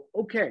go,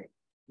 okay,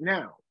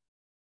 now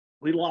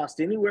we lost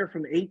anywhere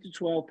from 8 to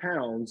 12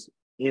 pounds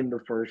in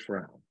the first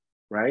round,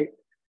 right?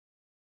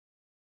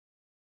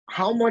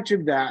 How much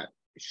of that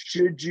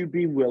should you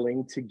be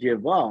willing to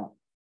give up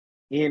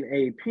in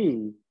AP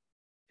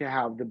to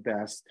have the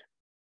best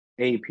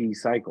AP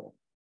cycle,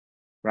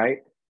 right?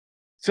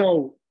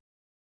 So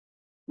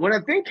what I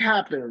think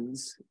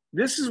happens,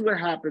 this is what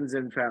happens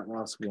in Fat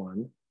Loss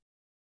One,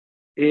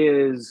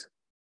 is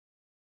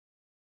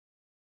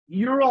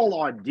you're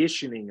all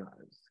auditioning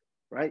us,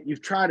 right?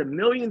 You've tried a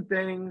million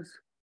things,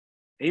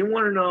 and you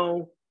want to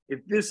know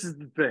if this is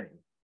the thing.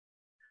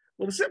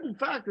 Well, the simple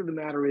fact of the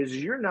matter is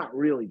you're not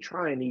really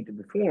trying to Eat to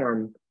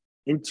Perform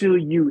until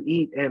you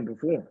eat and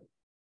perform,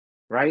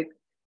 right?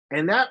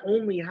 And that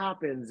only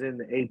happens in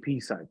the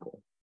AP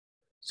cycle.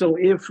 So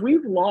if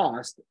we've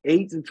lost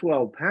 8 to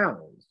 12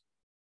 pounds,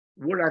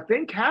 what I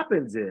think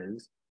happens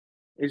is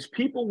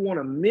people want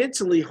to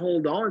mentally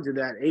hold on to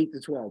that 8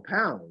 to 12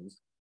 pounds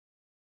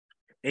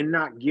and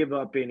not give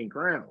up any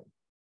ground.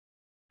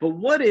 But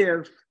what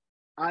if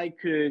I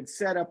could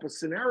set up a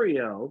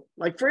scenario,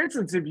 like for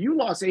instance, if you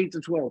lost 8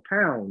 to 12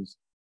 pounds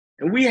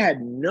and we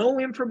had no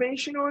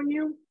information on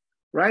you,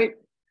 right?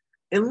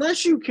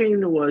 Unless you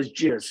came to us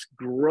just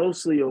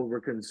grossly over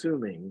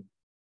consuming,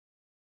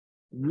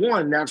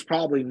 one, that's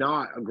probably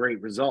not a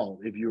great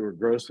result if you were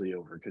grossly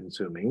over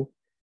consuming.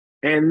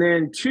 And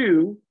then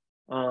two,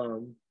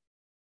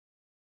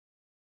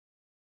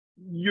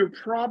 you're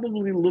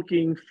probably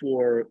looking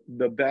for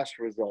the best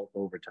result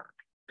over time.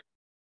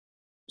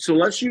 So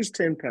let's use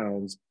 10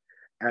 pounds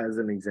as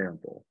an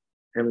example.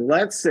 And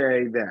let's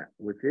say that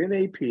within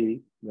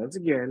AP, once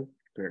again,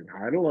 comparing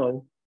high to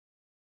low,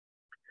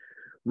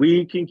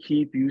 we can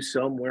keep you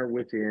somewhere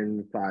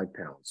within 5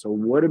 pounds. So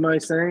what am I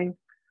saying?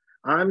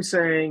 I'm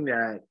saying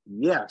that,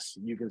 yes,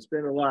 you can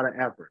spend a lot of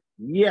effort.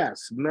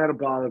 Yes,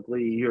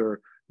 metabolically,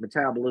 your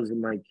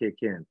metabolism might kick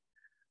in.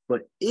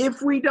 But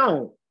if we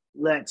don't,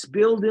 let's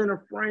build in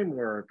a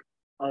framework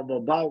of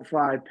about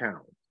 5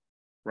 pounds,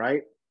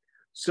 right?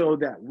 So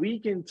that we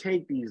can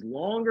take these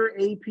longer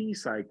AP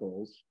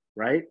cycles,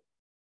 right?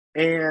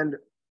 And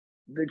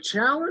the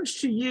challenge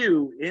to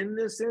you in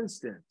this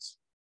instance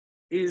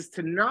is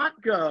to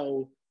not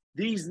go,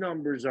 these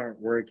numbers aren't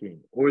working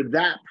or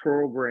that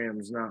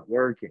program's not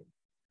working,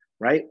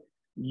 right?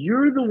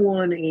 You're the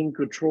one in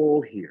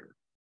control here.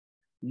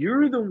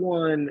 You're the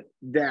one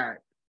that,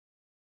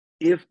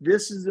 if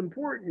this is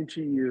important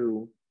to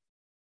you,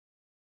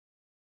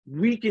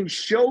 we can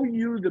show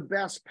you the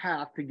best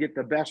path to get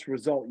the best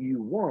result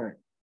you want.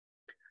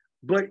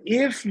 But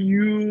if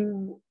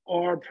you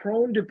are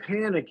prone to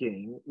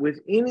panicking with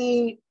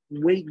any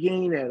weight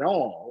gain at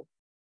all,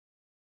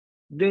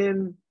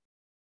 then,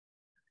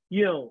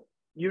 you're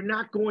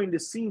not going to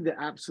see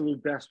the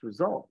absolute best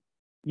result.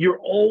 You're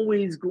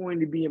always going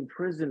to be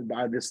imprisoned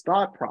by this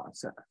thought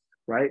process,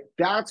 right?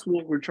 That's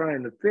what we're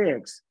trying to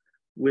fix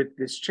with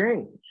this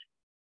change.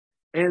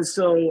 And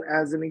so,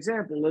 as an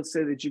example, let's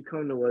say that you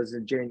come to us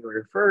in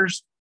January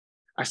 1st.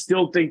 I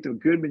still think the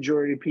good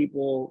majority of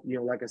people,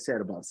 like I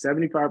said, about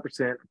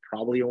 75% are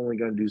probably only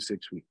going to do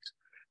 6 weeks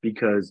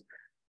because,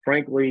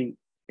 frankly,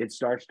 it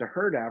starts to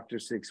hurt after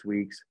 6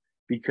 weeks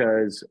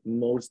because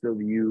most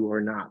of you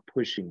are not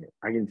pushing it.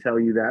 I can tell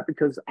you that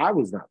because I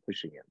was not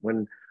pushing it.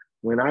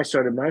 When I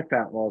started my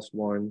fat loss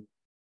one,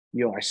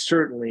 I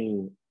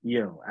certainly,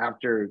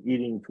 after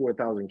eating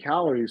 4,000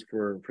 calories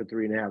for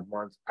 3.5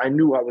 months, I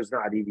knew I was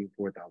not eating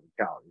 4,000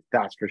 calories.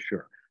 That's for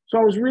sure. So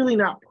I was really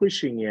not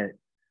pushing it,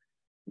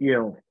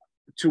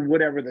 to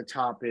whatever the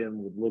top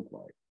end would look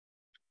like.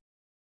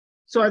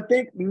 So I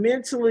think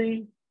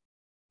mentally,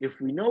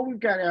 if we know we've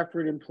got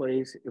effort in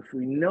place, if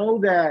we know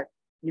that,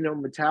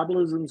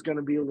 metabolism is going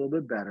to be a little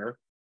bit better,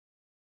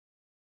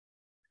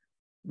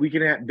 we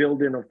can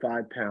build in a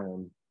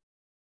 5-pound,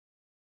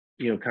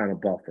 kind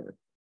of buffer.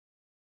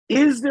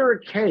 Is there a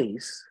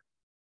case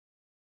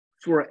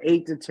for an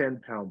 8 to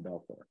 10-pound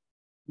buffer?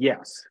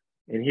 Yes.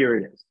 And here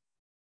it is.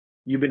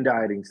 You've been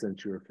dieting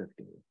since you were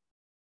 15.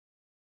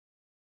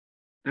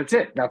 That's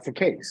it. That's the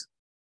case,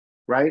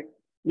 right?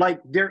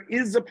 Like, there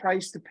is a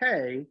price to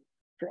pay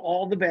for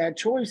all the bad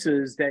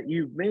choices that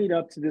you've made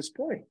up to this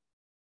point,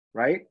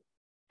 right?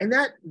 And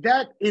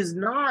that is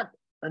not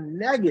a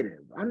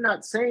negative. I'm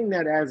not saying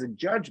that as a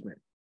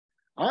judgment.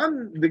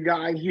 I'm the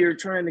guy here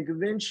trying to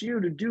convince you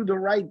to do the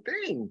right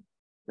thing,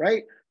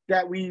 right?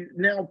 That we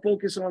now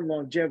focus on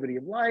longevity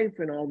of life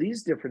and all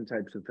these different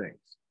types of things.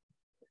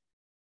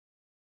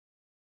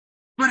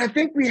 But I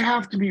think we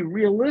have to be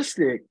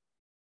realistic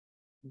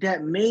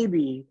that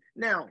maybe,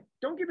 now,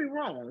 don't get me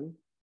wrong,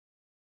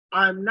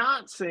 I'm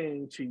not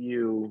saying to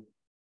you,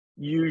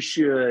 you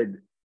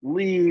should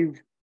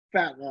leave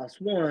Fat Loss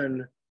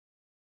One,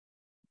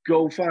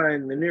 go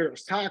find the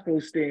nearest taco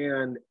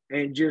stand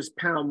and just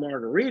pound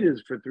margaritas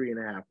for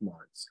 3.5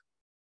 months,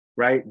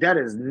 right? That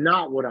is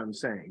not what I'm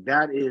saying.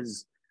 That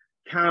is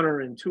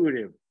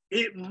counterintuitive.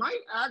 It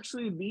might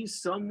actually be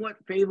somewhat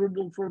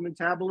favorable for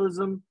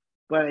metabolism,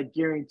 but I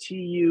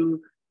guarantee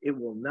you it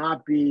will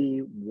not be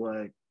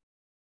what,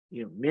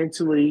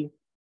 mentally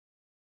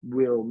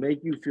will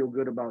make you feel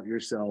good about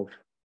yourself.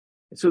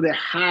 So there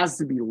has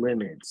to be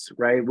limits,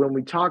 right? When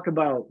we talk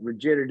about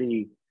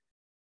rigidity,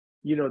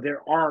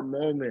 there are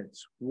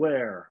moments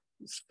where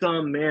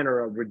some manner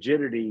of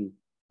rigidity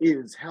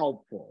is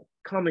helpful.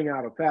 Coming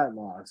out of fat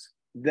loss,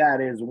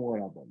 that is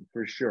one of them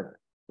for sure,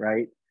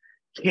 right?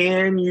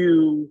 Can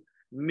you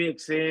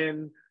mix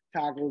in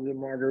tacos and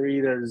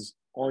margaritas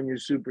on your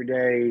super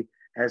day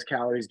as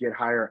calories get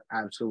higher?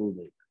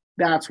 Absolutely.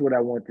 That's what I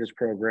want this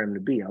program to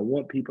be. I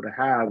want people to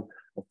have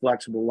a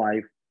flexible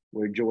life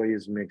where joy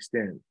is mixed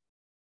in.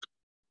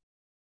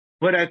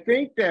 But I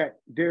think that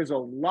there's a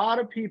lot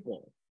of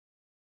people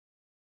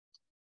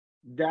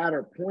that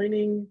are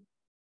pointing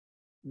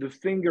the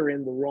finger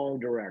in the wrong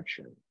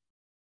direction,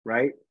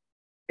 right?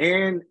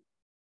 And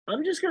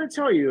I'm just going to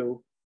tell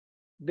you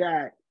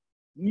that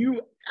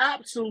you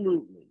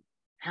absolutely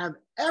have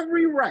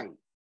every right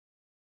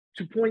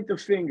to point the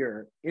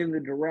finger in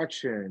the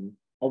direction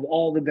of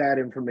all the bad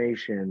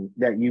information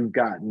that you've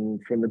gotten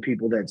from the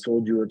people that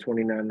sold you a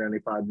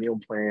 $29.95 meal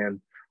plan,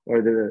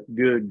 or the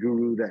good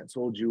guru that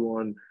sold you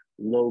on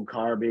low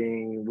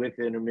carbing with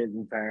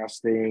intermittent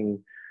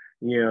fasting,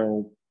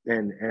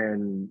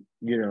 and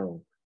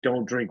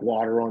don't drink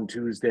water on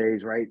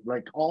Tuesdays, right?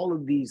 Like, all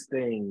of these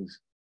things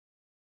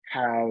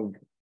have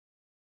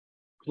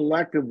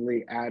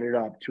collectively added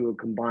up to a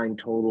combined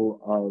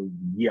total of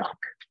yuck,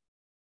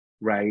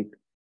 right?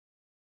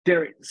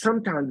 There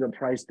sometimes a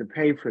price to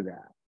pay for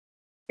that.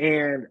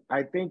 And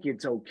I think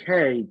it's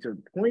okay to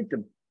point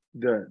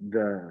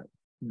the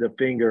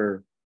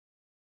finger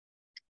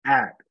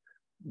at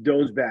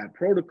those bad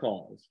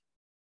protocols.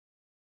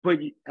 But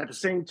at the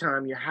same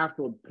time, you have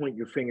to point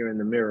your finger in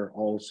the mirror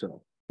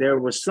also. There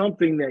was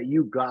something that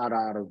you got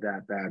out of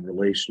that bad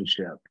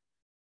relationship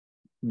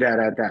that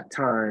at that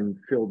time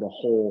filled the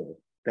hole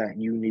that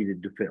you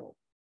needed to fill,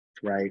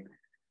 right?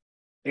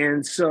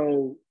 And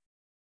so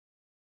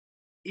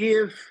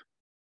if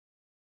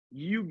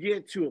you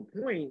get to a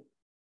point,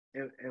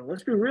 and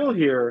let's be real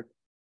here,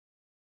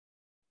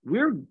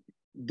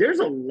 there's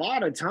a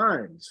lot of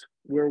times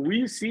where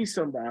we see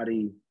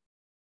somebody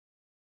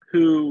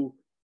who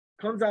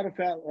comes out of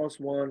fat loss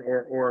 1,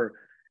 or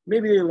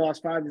maybe they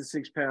lost 5 to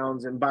 6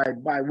 pounds, and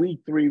by week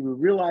 3 we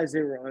realize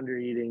they were under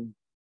eating,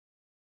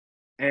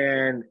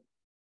 and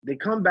they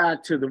come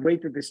back to the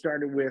weight that they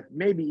started with,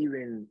 maybe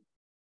even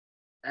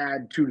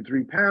add 2 to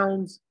 3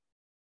 pounds,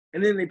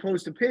 and then they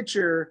post a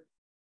picture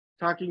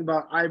talking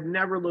about, I've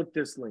never looked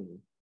this lean,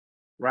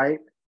 right?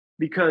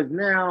 Because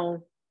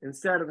now,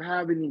 instead of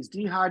having these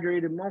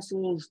dehydrated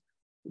muscles,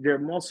 their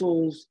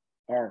muscles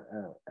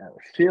are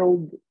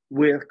filled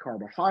with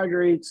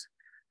carbohydrates.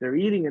 They're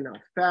eating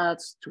enough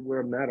fats to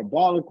where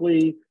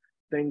metabolically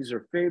things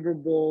are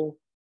favorable.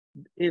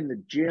 In the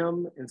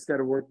gym, instead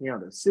of working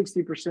out at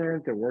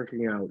 60%, they're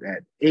working out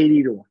at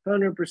 80 to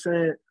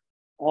 100%.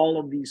 All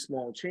of these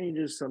small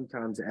changes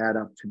sometimes add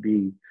up to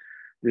be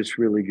this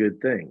really good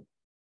thing.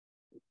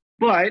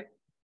 But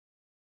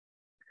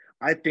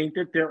I think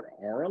that there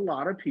are a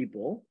lot of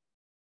people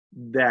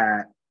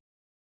that,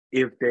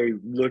 if they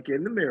look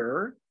in the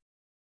mirror,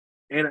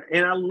 and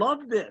I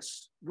love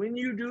this. When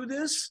you do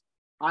this,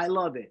 I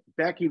love it.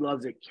 Becky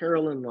loves it.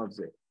 Carolyn loves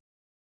it.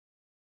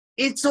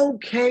 It's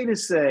okay to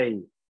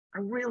say, I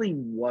really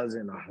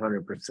wasn't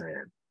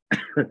 100%,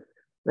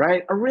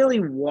 right? I really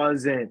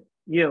wasn't,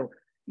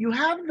 you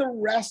have the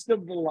rest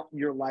of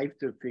your life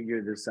to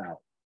figure this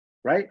out,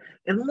 right?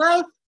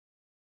 Unless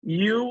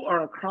you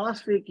are a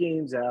CrossFit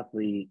Games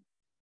athlete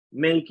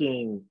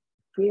making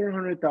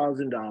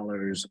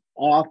 $400,000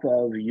 off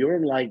of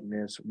your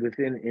likeness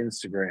within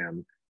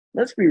Instagram,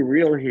 let's be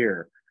real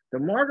here. The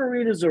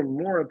margaritas are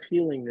more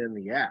appealing than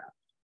the app,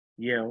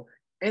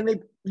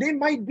 and they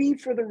might be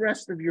for the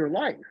rest of your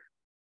life.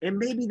 And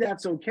maybe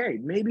that's okay.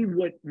 Maybe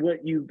what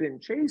you've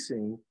been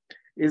chasing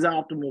is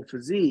optimal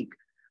physique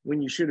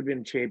when you should have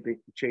been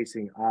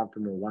chasing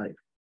optimal life.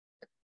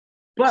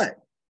 But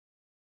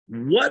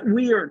what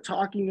we are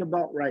talking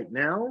about right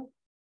now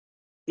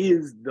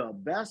is the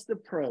best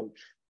approach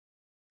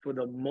for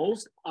the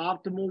most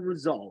optimal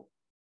result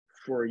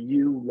for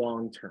you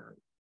long term,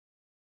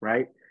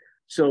 right?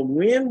 So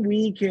when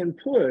we can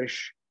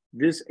push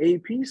this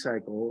AP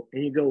cycle,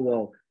 and you go,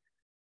 well,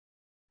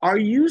 are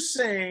you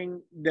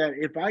saying that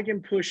if I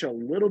can push a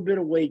little bit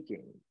of weight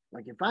gain,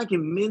 like if I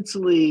can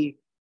mentally,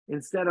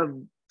 instead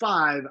of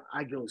 5,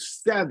 I go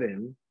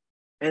 7,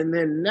 and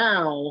then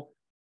now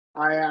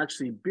I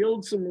actually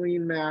build some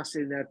lean mass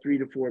in that 3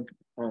 to 4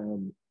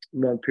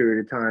 month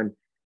period of time,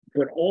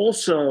 but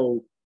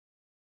also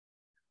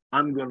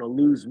I'm going to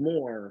lose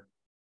more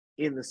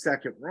in the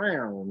second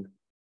round,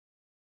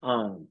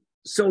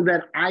 so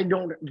that I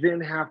don't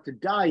then have to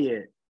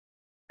diet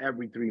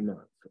every 3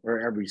 months or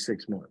every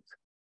 6 months.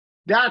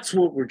 That's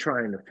what we're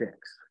trying to fix.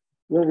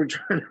 What we're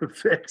trying to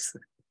fix,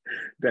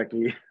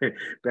 Becky,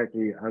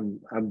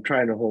 I'm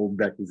trying to hold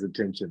Becky's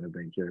attention, I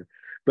think, here.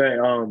 But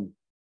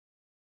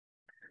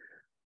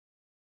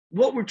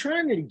what we're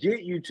trying to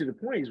get you to the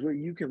point is where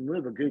you can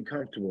live a good,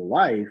 comfortable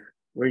life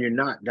where you're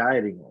not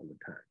dieting all the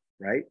time,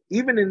 right?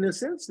 Even in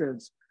this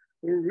instance,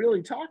 we're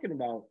really talking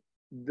about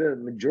the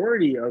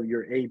majority of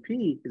your AP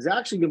is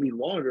actually going to be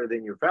longer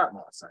than your fat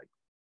loss cycle,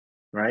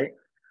 right?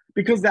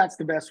 Because that's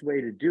the best way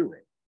to do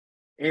it.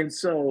 And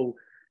so,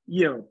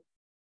 the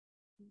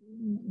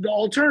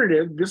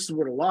alternative, this is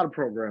what a lot of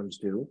programs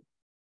do,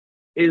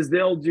 is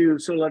they'll do,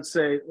 so let's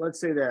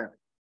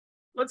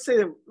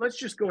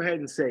just go ahead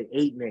and say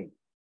 8 and 8,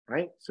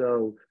 right?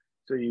 So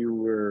you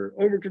were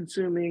over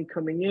consuming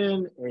coming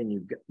in, and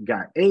you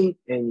got 8,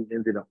 and you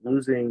ended up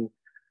losing,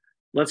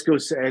 let's go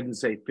ahead and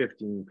say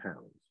 15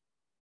 pounds.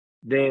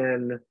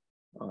 Then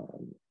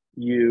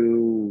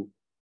you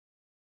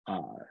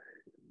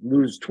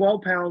lose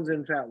 12 pounds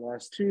in fat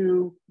loss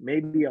 2,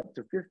 maybe up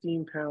to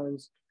 15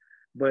 pounds,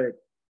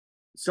 but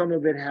some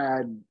of it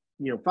had,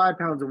 5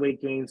 pounds of weight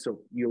gain, so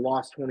you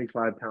lost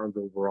 25 pounds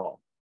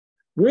overall.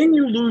 When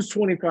you lose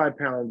 25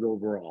 pounds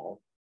overall,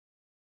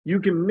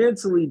 you can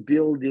mentally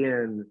build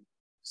in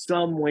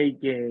some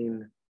weight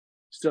gain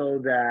so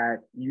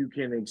that you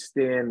can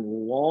extend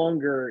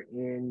longer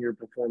in your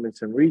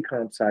performance and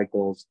recomp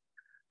cycles.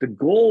 The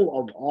goal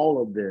of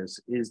all of this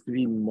is to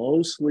be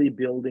mostly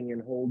building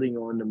and holding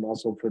on to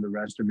muscle for the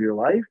rest of your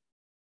life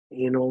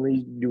and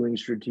only doing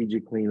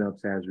strategic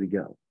cleanups as we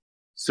go.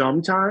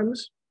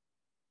 Sometimes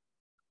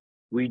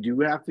we do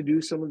have to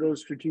do some of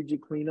those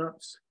strategic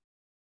cleanups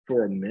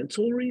for a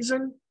mental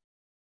reason,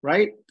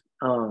 right?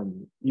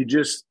 You're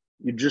just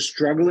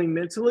struggling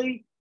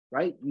mentally,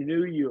 right?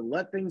 You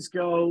let things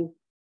go.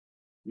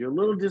 You're a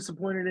little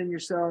disappointed in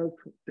yourself,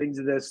 things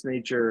of this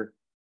nature.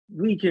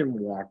 We can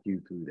walk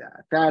you through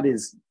that.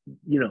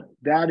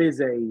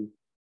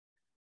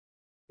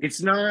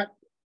 It's not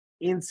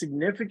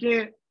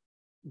insignificant,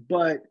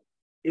 but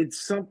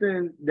it's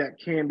something that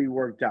can be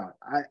worked out.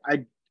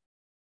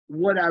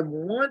 What I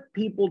want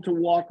people to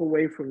walk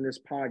away from this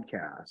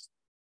podcast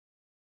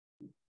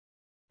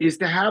is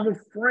to have a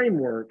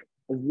framework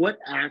of what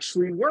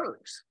actually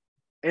works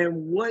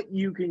and what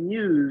you can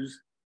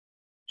use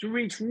to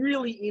reach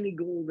really any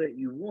goal that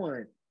you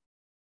want.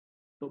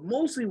 But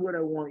mostly what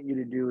I want you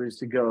to do is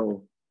to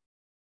go,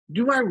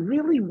 do I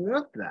really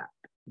want that?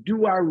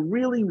 do I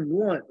really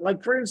want,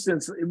 like, for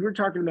instance, if we're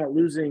talking about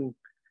losing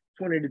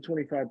 20 to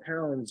 25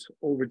 pounds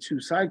over 2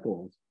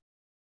 cycles,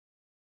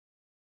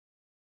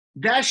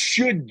 that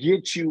should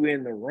get you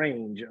in the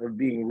range of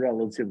being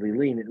relatively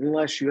lean,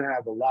 unless you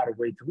have a lot of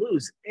weight to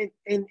lose.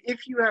 And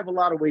if you have a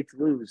lot of weight to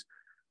lose,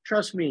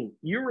 trust me,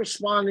 you're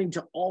responding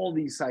to all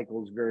these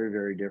cycles very,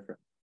 very different,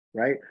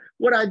 right?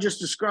 What I just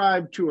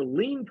described to a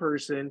lean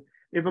person,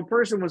 if a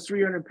person was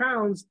 300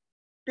 pounds,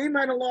 they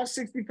might have lost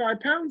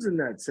 65 pounds in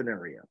that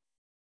scenario,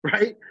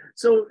 right?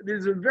 So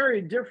there's a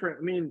very different,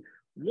 I mean,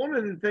 one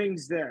of the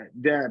things that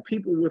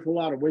people with a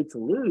lot of weight to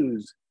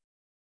lose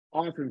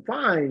often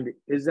find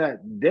is that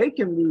they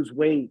can lose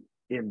weight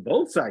in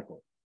both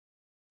cycles,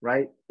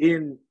 right?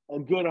 In a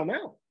good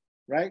amount,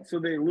 right? So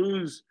they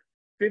lose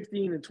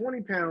 15 to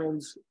 20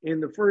 pounds in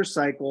the first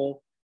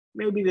cycle.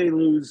 Maybe they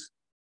lose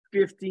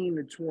 15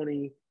 to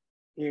 20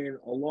 in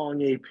a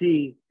long AP,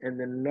 and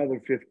then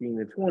another 15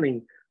 to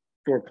 20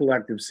 for a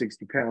collective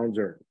 60 pounds,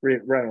 or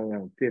right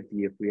around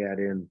 50 if we add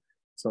in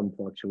some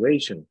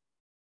fluctuation.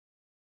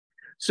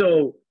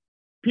 So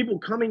people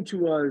coming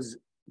to us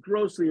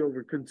grossly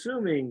over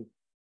consuming,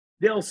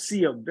 they'll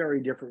see a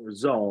very different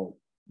result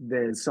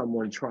than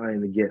someone trying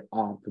to get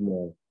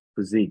optimal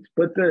physiques.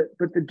 But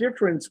the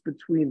difference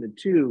between the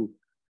two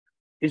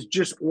is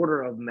just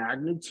order of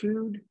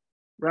magnitude,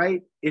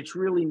 right? It's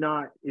really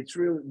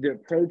the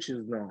approach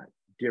is not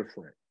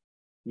different.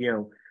 You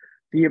know,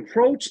 the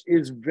approach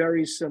is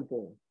very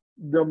simple.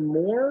 The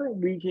more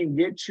we can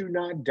get you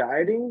not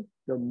dieting,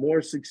 the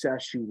more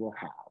success you will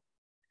have.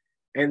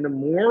 And the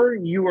more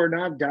you are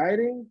not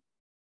dieting,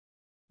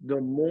 the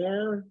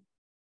more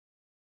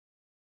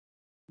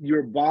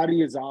your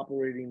body is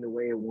operating the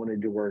way it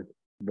wanted to work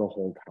the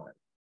whole time,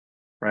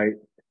 right?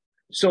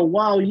 So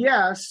while,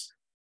 yes,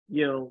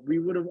 you know, we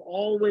would have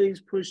always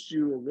pushed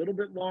you a little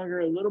bit longer,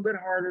 a little bit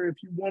harder if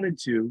you wanted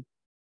to.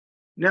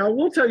 Now,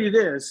 we'll tell you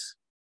this,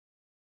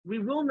 we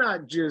will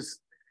not just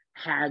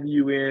have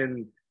you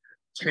in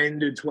 10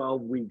 to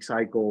 12 week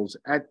cycles.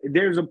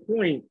 There's a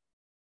point,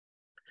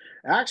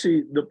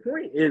 actually, the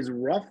point is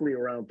roughly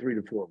around 3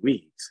 to 4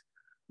 weeks,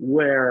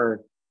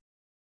 where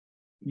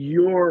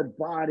your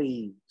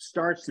body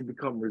starts to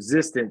become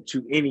resistant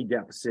to any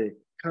deficit.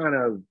 Kind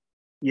of,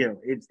 you know,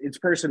 it's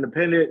person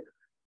dependent,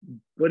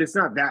 but it's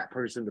not that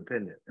person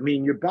dependent. I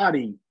mean, your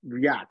body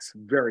reacts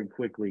very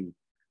quickly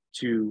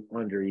to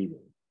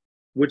undereating,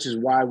 which is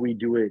why we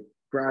do it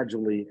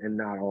gradually and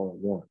not all at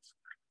once.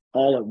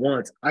 All at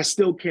once, I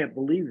still can't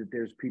believe that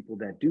there's people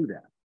that do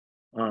that,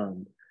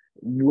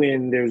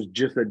 when there's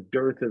just a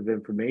dearth of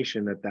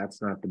information that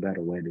that's not the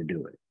better way to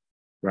do it,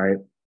 right?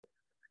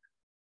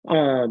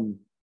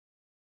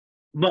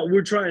 But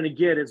we're trying to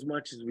get as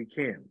much as we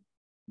can.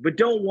 But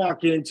don't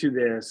walk into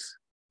this,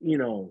 you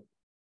know,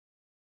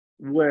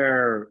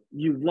 where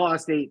you've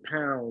lost 8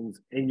 pounds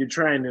and you're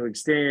trying to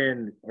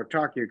extend or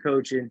talk your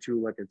coach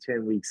into like a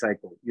 10-week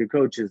cycle. Your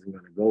coach isn't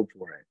going to go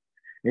for it.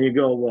 And you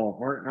go, well,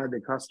 aren't I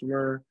the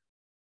customer?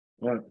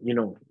 You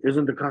know,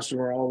 isn't the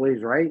customer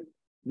always right?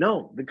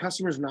 No, the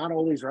customer's not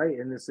always right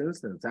in this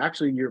instance.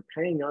 Actually, you're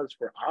paying us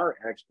for our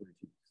expertise,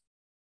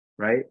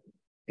 right?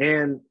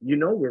 And you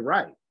know we're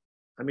right.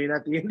 I mean,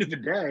 at the end of the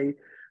day,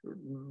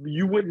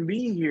 you wouldn't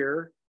be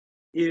here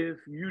if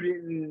you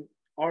didn't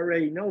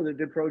already know that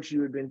the approach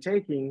you had been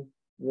taking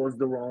was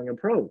the wrong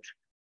approach.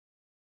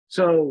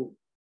 So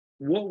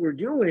what we're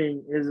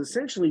doing is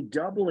essentially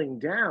doubling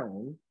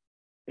down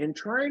and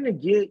trying to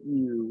get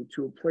you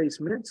to a place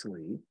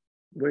mentally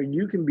where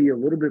you can be a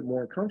little bit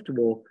more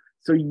comfortable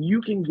so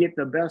you can get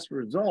the best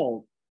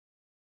result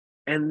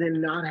and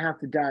then not have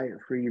to diet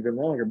for even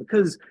longer.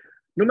 Because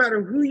no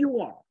matter who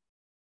you are,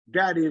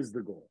 that is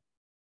the goal,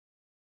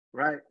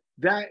 right?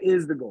 That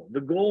is the goal.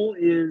 The goal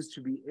is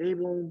to be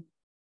able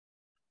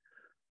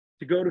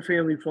to go to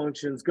family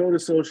functions, go to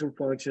social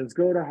functions,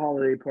 go to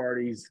holiday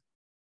parties,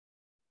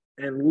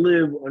 and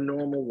live a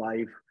normal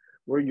life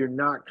where you're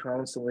not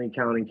constantly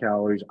counting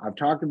calories. I've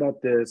talked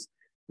about this.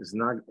 It's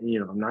not, you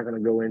know, I'm not going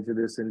to go into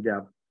this in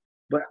depth,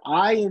 but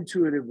I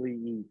intuitively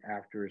eat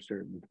after a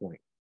certain point,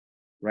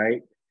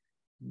 right?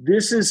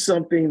 This is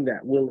something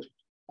that will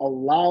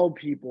allow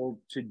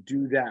people to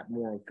do that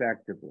more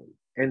effectively.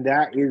 And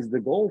that is the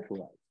goal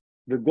for us.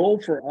 The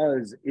goal for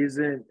us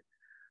isn't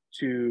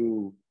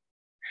to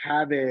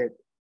have it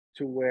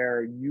to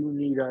where you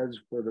need us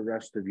for the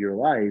rest of your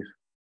life.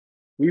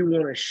 We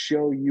want to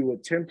show you a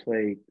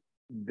template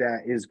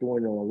that is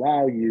going to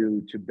allow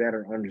you to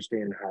better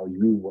understand how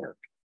you work.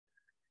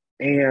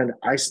 And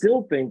I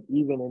still think,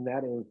 even in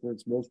that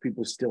instance, most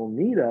people still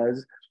need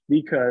us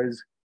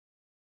because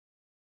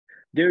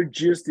there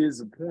just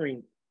is a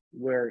point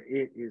where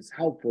it is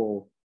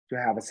helpful to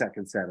have a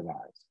second set of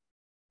eyes,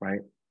 right?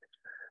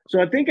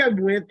 So I think I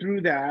went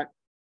through that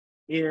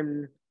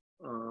in,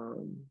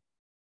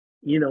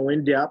 you know,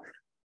 in depth.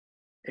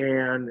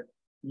 And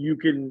you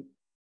can,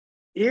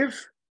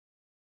 if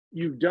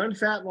you've done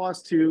fat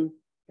loss 2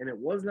 and it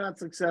was not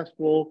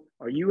successful,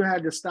 or you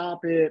had to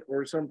stop it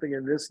or something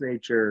in this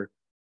nature,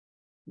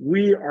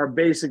 we are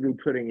basically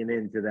putting an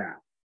end to that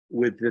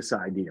with this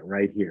idea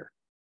right here.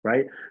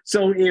 right?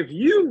 So if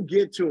you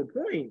get to a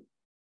point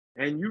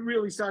and you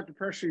really start to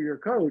pressure your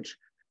coach,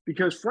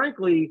 because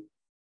frankly,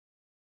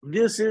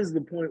 this is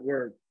the point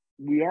where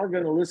we are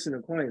going to listen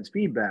to clients'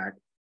 feedback,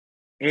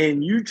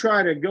 and you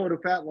try to go to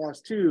fat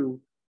loss 2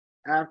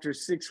 after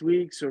 6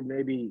 weeks or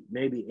maybe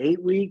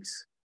 8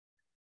 weeks,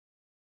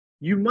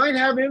 you might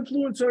have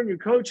influence on your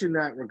coach in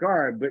that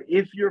regard. But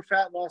if your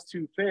fat loss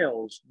 2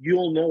 fails,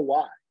 you'll know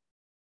why,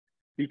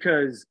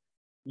 because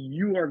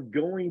you are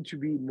going to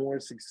be more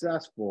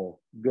successful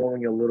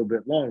going a little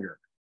bit longer.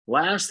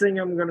 Last thing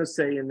I'm going to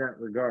say in that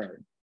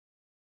regard,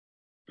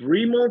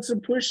 3 months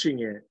of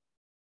pushing it.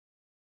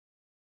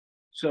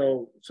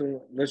 So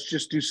let's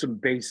just do some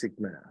basic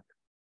math.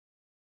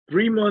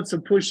 3 months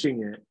of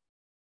pushing it,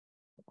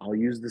 I'll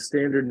use the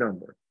standard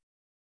number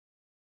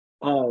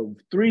of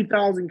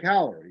 3,000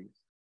 calories,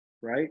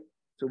 right?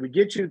 So we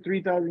get you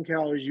 3,000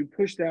 calories, you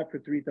push that for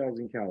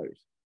 3,000 calories.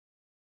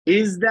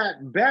 Is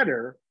that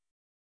better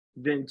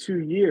than 2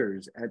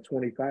 years at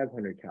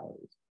 2,500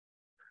 calories?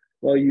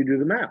 Well, you do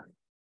the math,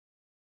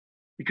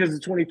 because the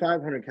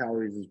 2,500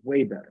 calories is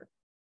way better,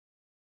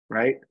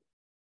 right?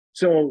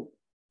 So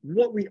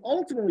what we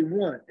ultimately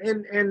want,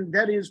 and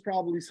that is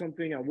probably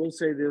something, I will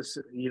say this,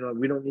 we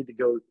don't need to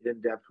go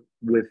in depth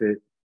with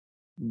it,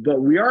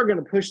 but we are going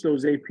to push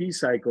those AP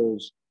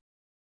cycles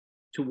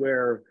to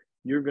where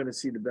you're going to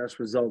see the best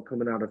result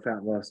coming out of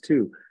fat loss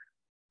 2.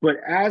 But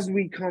as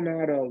we come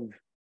out of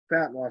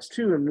fat loss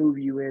 2 and move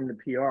you into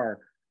PR,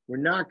 we're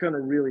not going to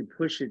really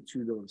push it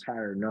to those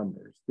higher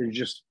numbers. There's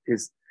just,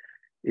 it's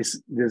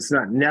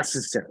not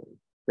necessary,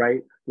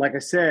 right? Like I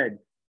said,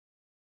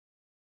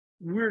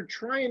 we're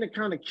trying to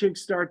kind of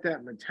kickstart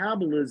that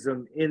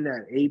metabolism in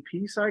that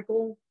AP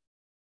cycle,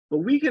 but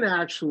we can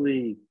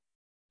actually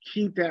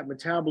keep that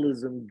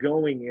metabolism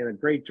going in a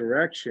great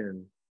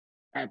direction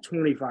at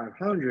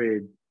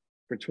 2,500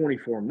 for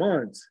 24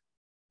 months.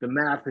 The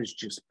math is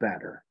just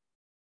better,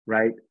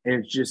 right?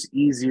 And it's just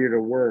easier to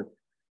work,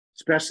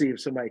 especially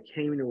if somebody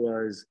came to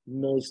us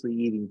mostly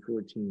eating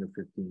 14 to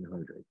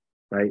 1,500,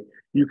 right?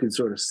 You can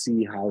sort of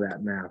see how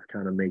that math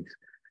kind of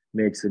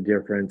makes a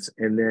difference.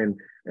 And then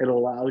it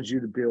allows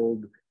you to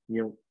build,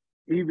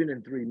 even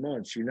in 3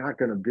 months, you're not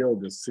going to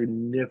build a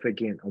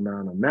significant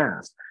amount of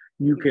mass.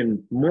 You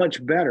can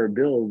much better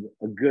build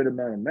a good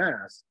amount of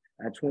mass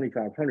at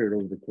 2,500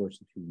 over the course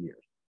of 2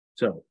 years.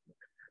 So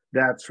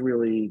that's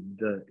really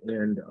the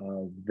end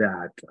of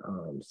that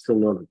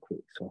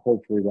soliloquy. So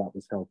hopefully that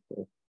was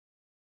helpful.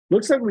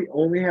 Looks like we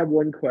only have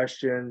one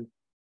question.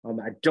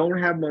 I don't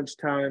have much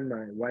time.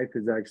 My wife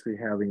is actually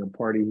having a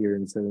party here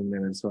in 7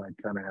 minutes, so I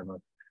kind of have a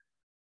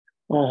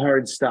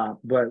hard stop,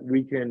 but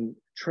we can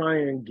try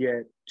and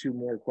get 2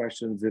 more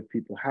questions if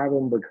people have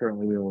them, but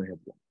currently we only have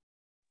one.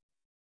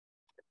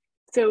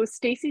 So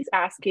Stacy's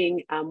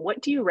asking,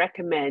 what do you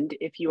recommend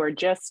if you are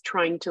just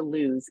trying to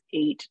lose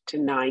 8 to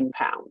 9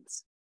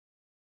 pounds?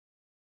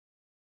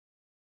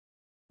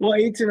 Well,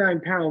 8 to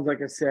 9 pounds,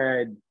 like I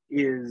said,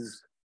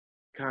 is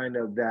kind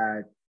of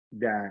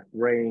that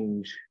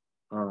range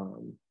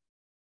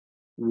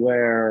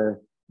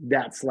where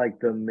that's like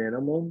the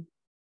minimum.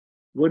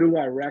 What do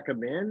I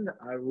recommend?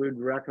 I would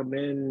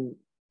recommend,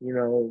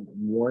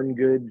 one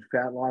good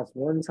fat loss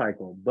 1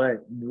 cycle.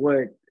 But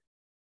what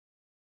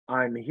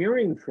I'm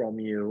hearing from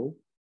you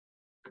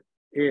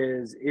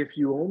is if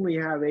you only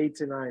have 8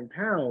 to 9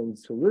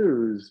 pounds to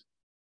lose,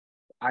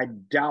 I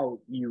doubt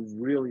you've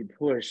really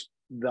pushed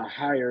the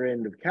higher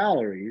end of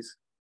calories,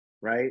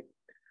 right?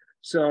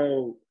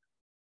 So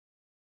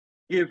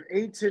if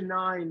 8 to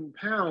 9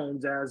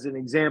 pounds, as an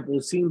example,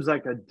 seems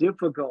like a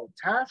difficult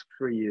task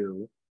for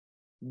you,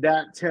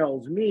 that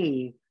tells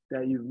me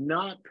that you've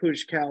not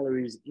pushed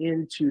calories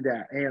into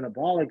that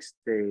anabolic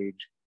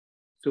stage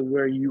to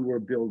where you were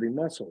building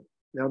muscle.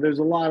 Now, there's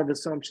a lot of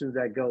assumptions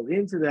that go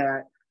into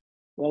that.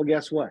 Well,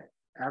 guess what?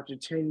 After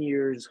 10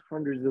 years,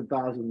 hundreds of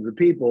thousands of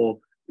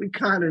people, we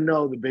kind of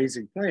know the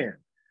basic plan,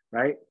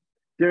 right?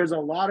 There's a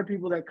lot of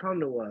people that come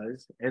to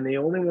us and they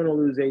only want to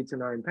lose 8 to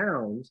 9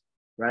 pounds,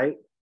 right?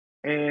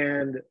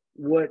 And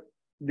what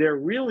they're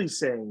really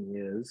saying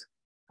is,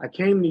 I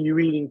came to you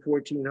eating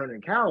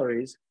 1,400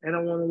 calories and I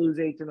want to lose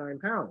 8 to 9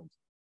 pounds.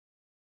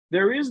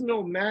 There is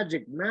no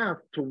magic math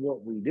to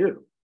what we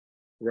do,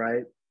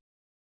 right?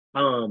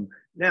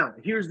 Now,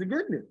 here's the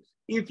good news.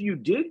 If you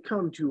did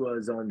come to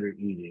us under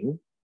eating,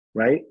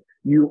 right,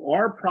 you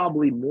are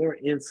probably more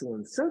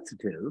insulin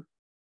sensitive.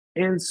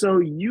 And so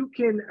you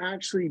can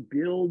actually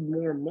build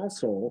more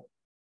muscle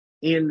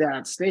in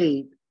that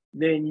state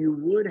than you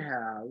would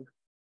have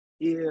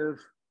if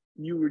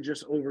you were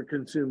just over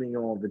consuming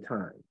all the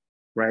time,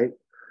 right?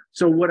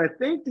 So what I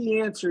think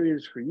the answer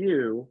is for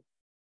you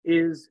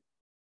is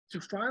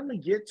to finally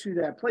get to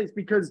that place,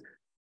 because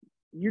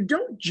you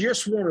don't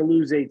just want to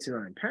lose 8 to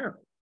 9 pounds.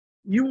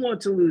 You want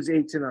to lose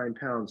 8 to 9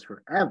 pounds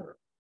forever,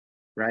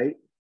 right?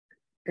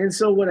 And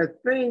so what I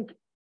think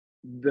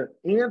the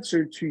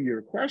answer to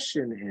your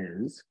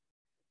question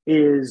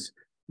is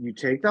you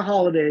take the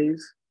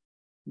holidays,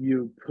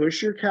 you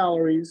push your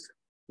calories,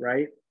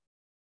 right?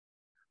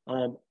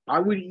 I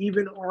would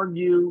even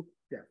argue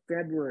that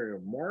February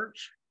or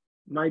March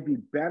might be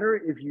better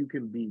if you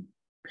can be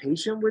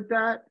patient with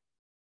that,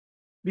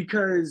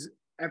 because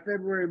at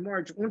February,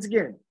 March, once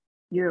again,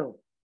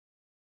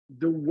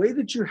 the way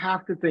that you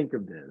have to think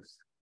of this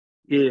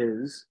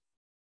is,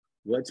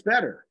 what's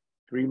better,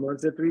 3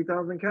 months at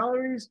 3,000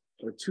 calories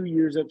or 2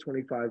 years at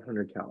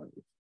 2,500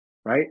 calories,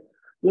 right?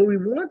 What we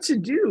want to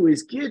do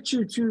is get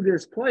you to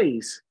this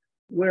place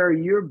where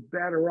you're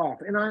better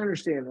off. And I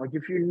understand, like,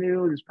 if you're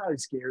new, it's probably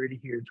scary to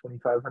hear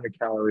 2,500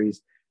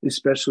 calories,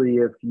 especially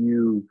if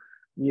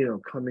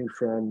coming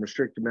from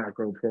restricted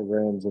macro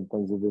programs and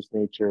things of this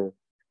nature.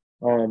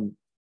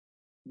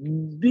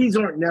 These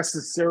aren't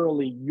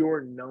necessarily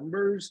your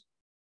numbers,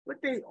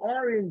 but they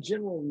are in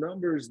general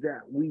numbers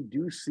that we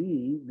do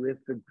see with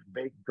the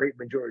great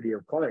majority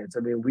of clients. I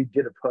mean, we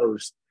did a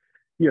post,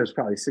 it's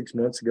probably 6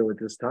 months ago at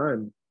this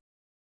time,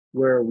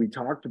 where we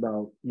talked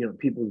about,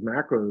 people's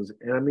macros.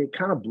 And I mean, it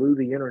kind of blew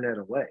the internet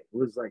away. It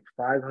was like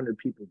 500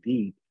 people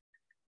deep.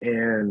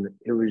 And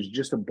it was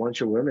just a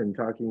bunch of women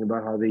talking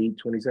about how they eat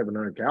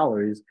 2,700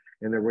 calories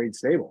and their weight's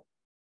stable,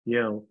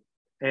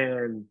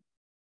 And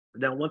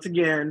now, once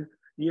again,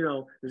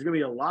 there's going to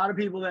be a lot of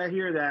people that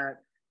hear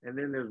that. And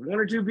then there's one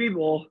or two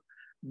people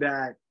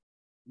that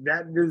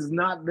is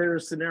not their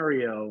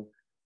scenario.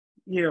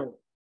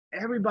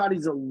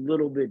 Everybody's a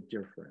little bit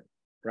different,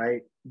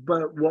 right?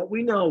 But what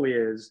we know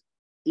is,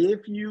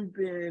 if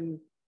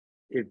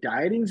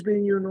dieting's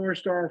been your North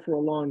Star for a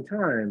long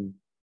time,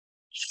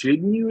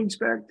 shouldn't you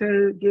expect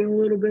to gain a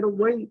little bit of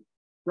weight,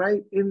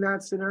 right, in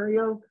that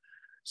scenario?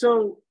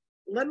 So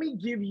let me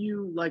give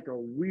you like a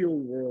real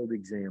world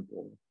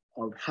example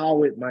of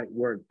how it might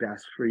work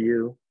best for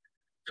you.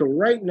 So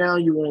right now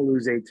you want to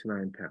lose 8 to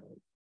 9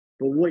 pounds.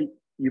 But what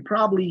you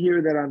probably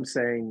hear that I'm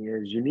saying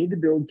is, you need to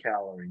build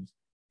calories.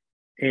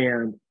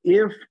 And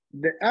if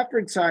the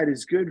effort side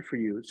is good for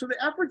you, so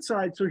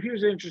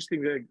here's the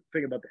interesting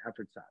thing about the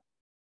effort side.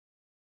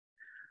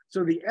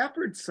 So the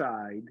effort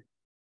side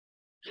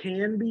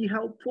can be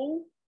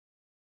helpful,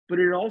 but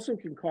it also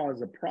can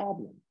cause a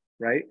problem,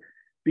 right?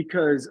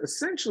 Because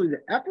essentially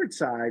the effort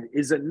side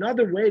is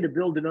another way to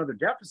build another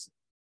deficit,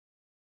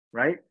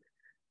 right?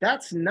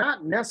 That's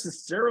not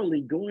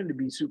necessarily going to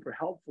be super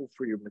helpful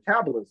for your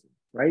metabolism,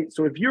 right?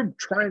 So if you're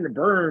trying to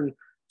burn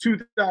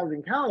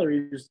 2,000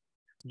 calories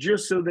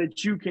just so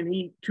that you can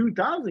eat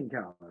 2,000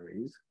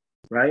 calories,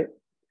 right?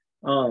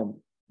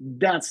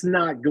 That's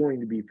not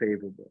going to be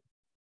favorable.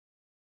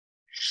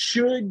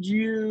 Should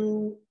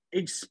you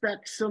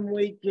expect some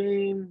weight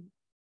gain?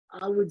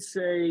 I would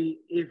say,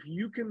 if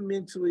you can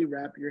mentally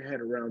wrap your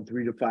head around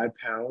 3 to 5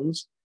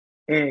 pounds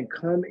and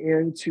come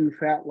into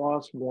Fat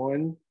Loss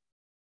 1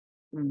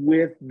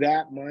 with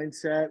that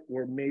mindset,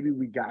 where maybe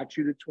we got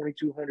you to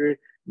 2,200,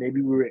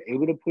 maybe we were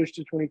able to push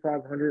to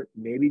 2,500,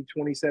 maybe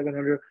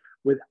 2,700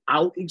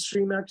 without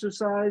extreme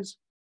exercise,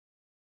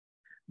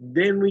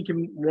 then we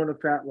can run a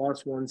Fat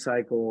Loss 1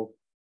 cycle.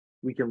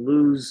 We can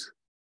lose,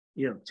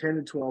 10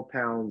 to 12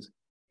 pounds,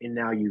 and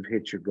now you've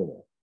hit your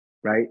goal,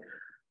 right?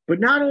 But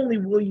not only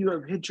will you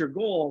have hit your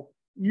goal,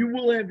 you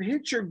will have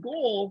hit your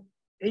goal,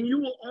 and you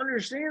will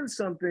understand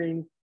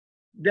something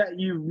that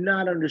you've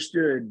not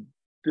understood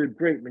the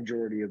great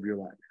majority of your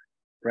life,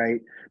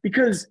 right?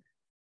 Because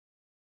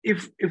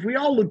if we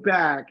all look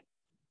back,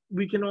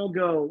 we can all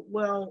go,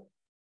 well,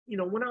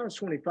 when I was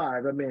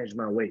 25, I managed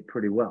my weight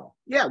pretty well.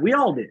 Yeah, we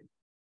all did,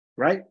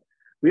 right?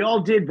 We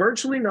all did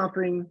virtually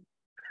nothing.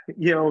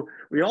 We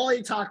all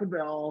ate Taco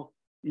Bell,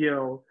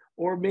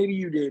 or maybe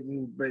you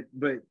didn't,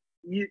 but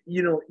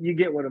you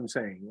get what I'm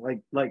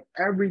saying. Like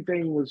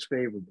everything was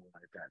favorable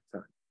at that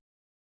time.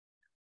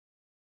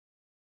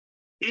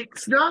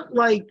 It's not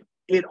like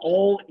it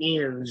all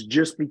ends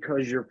just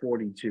because you're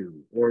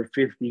 42 or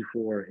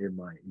 54 in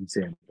my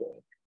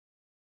example.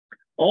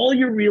 All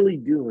you're really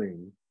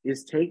doing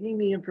is taking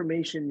the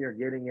information you're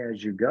getting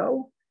as you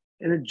go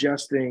and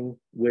adjusting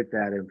with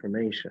that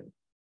information,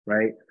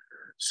 right?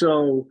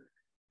 So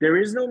there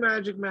is no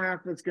magic math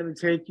that's going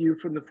to take you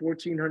from the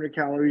 1,400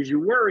 calories you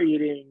were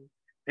eating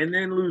and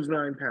then lose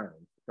 9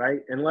 pounds,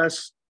 right?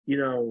 Unless,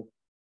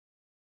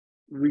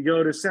 we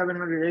go to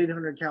 700,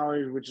 800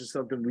 calories, which is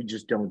something we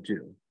just don't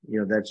do.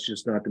 That's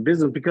just not the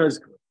business, because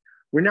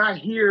we're not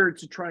here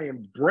to try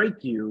and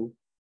break you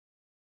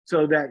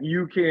so that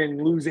you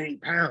can lose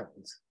 8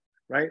 pounds,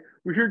 right?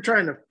 We're here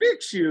trying to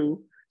fix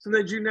you so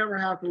that you never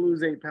have to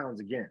lose 8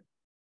 pounds again,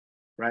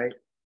 right?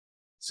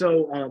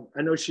 So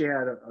I know she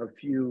had a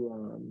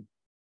few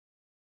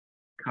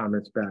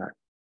comments back.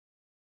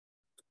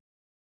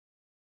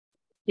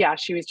 Yeah,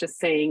 she was just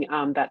saying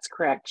that's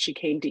correct. She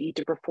came to Eat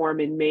to Perform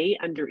in May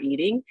under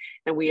eating,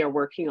 and we are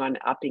working on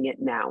upping it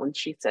now. And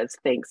she says,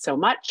 thanks so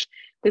much.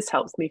 This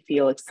helps me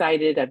feel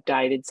excited. I've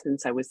dieted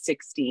since I was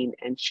 16,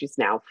 and she's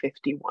now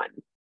 51.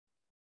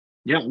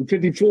 Yeah, I'm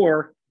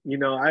 54.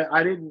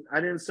 I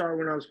didn't start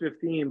when I was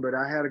 15, but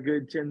I had a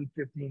good 10,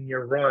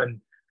 15-year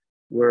run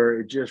where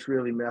it just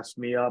really messed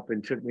me up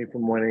and took me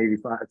from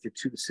 185 to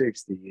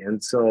 260.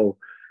 And so,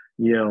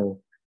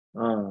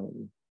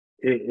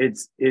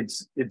 it's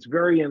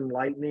very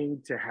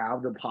enlightening to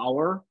have the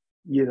power,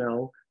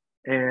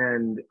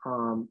 And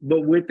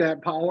but with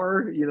that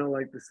power, you know,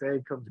 like the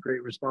saying, comes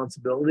great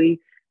responsibility.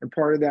 And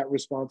part of that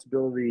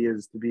responsibility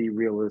is to be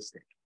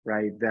realistic,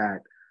 right?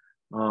 That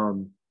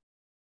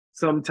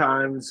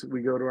sometimes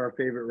we go to our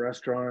favorite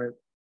restaurant,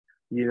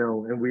 you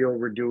know, and we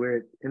overdo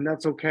it, and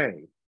that's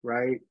okay,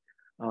 right?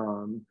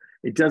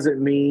 It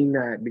doesn't mean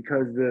that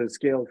because the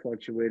scale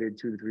fluctuated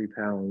 2 to 3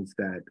 pounds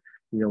that,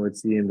 you know,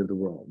 it's the end of the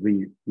world.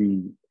 We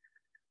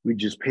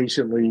just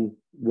patiently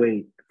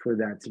wait for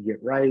that to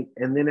get right.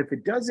 And then if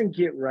it doesn't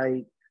get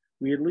right,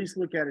 we at least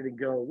look at it and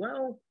go,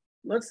 well,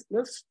 let's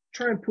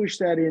try and push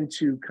that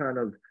into kind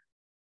of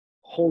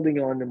holding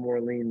on to more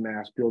lean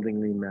mass,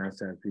 building lean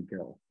mass as we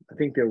go. I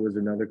think there was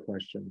another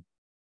question.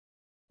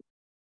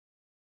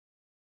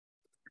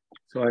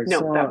 So I No,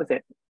 saw that was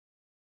it.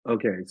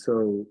 Okay,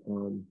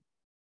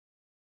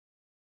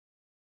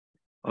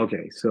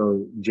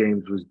 so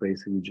James was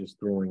basically just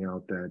throwing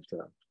out that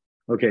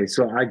okay,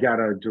 so I got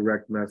a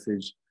direct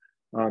message.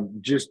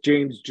 Just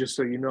James, just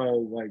so you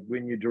know, like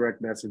when you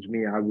direct message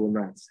me, I will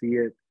not see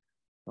it.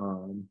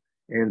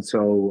 And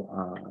so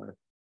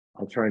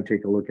I'll try and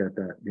take a look at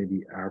that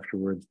maybe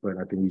afterwards, but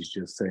I think he's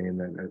just saying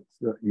that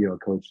you know,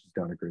 coach has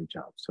done a great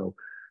job. So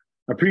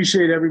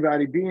appreciate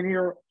everybody being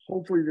here.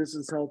 Hopefully this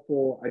is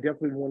helpful. I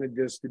definitely wanted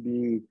this to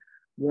be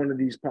one of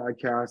these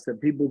podcasts that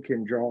people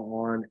can draw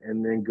on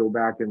and then go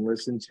back and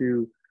listen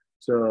to.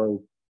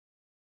 So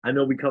I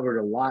know we covered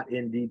a lot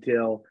in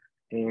detail,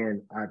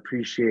 and I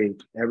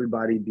appreciate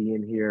everybody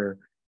being here.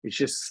 It's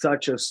just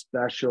such a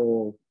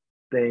special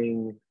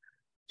thing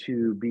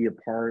to be a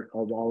part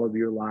of all of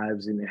your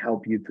lives and to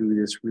help you through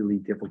this really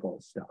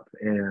difficult stuff.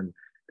 And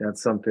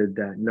that's something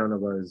that none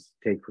of us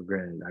take for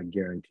granted. I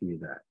guarantee you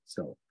that.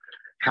 So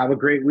have a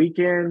great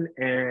weekend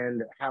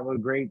and have a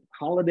great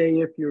holiday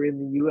if you're in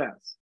the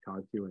US. Talk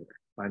to you later.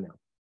 Bye now.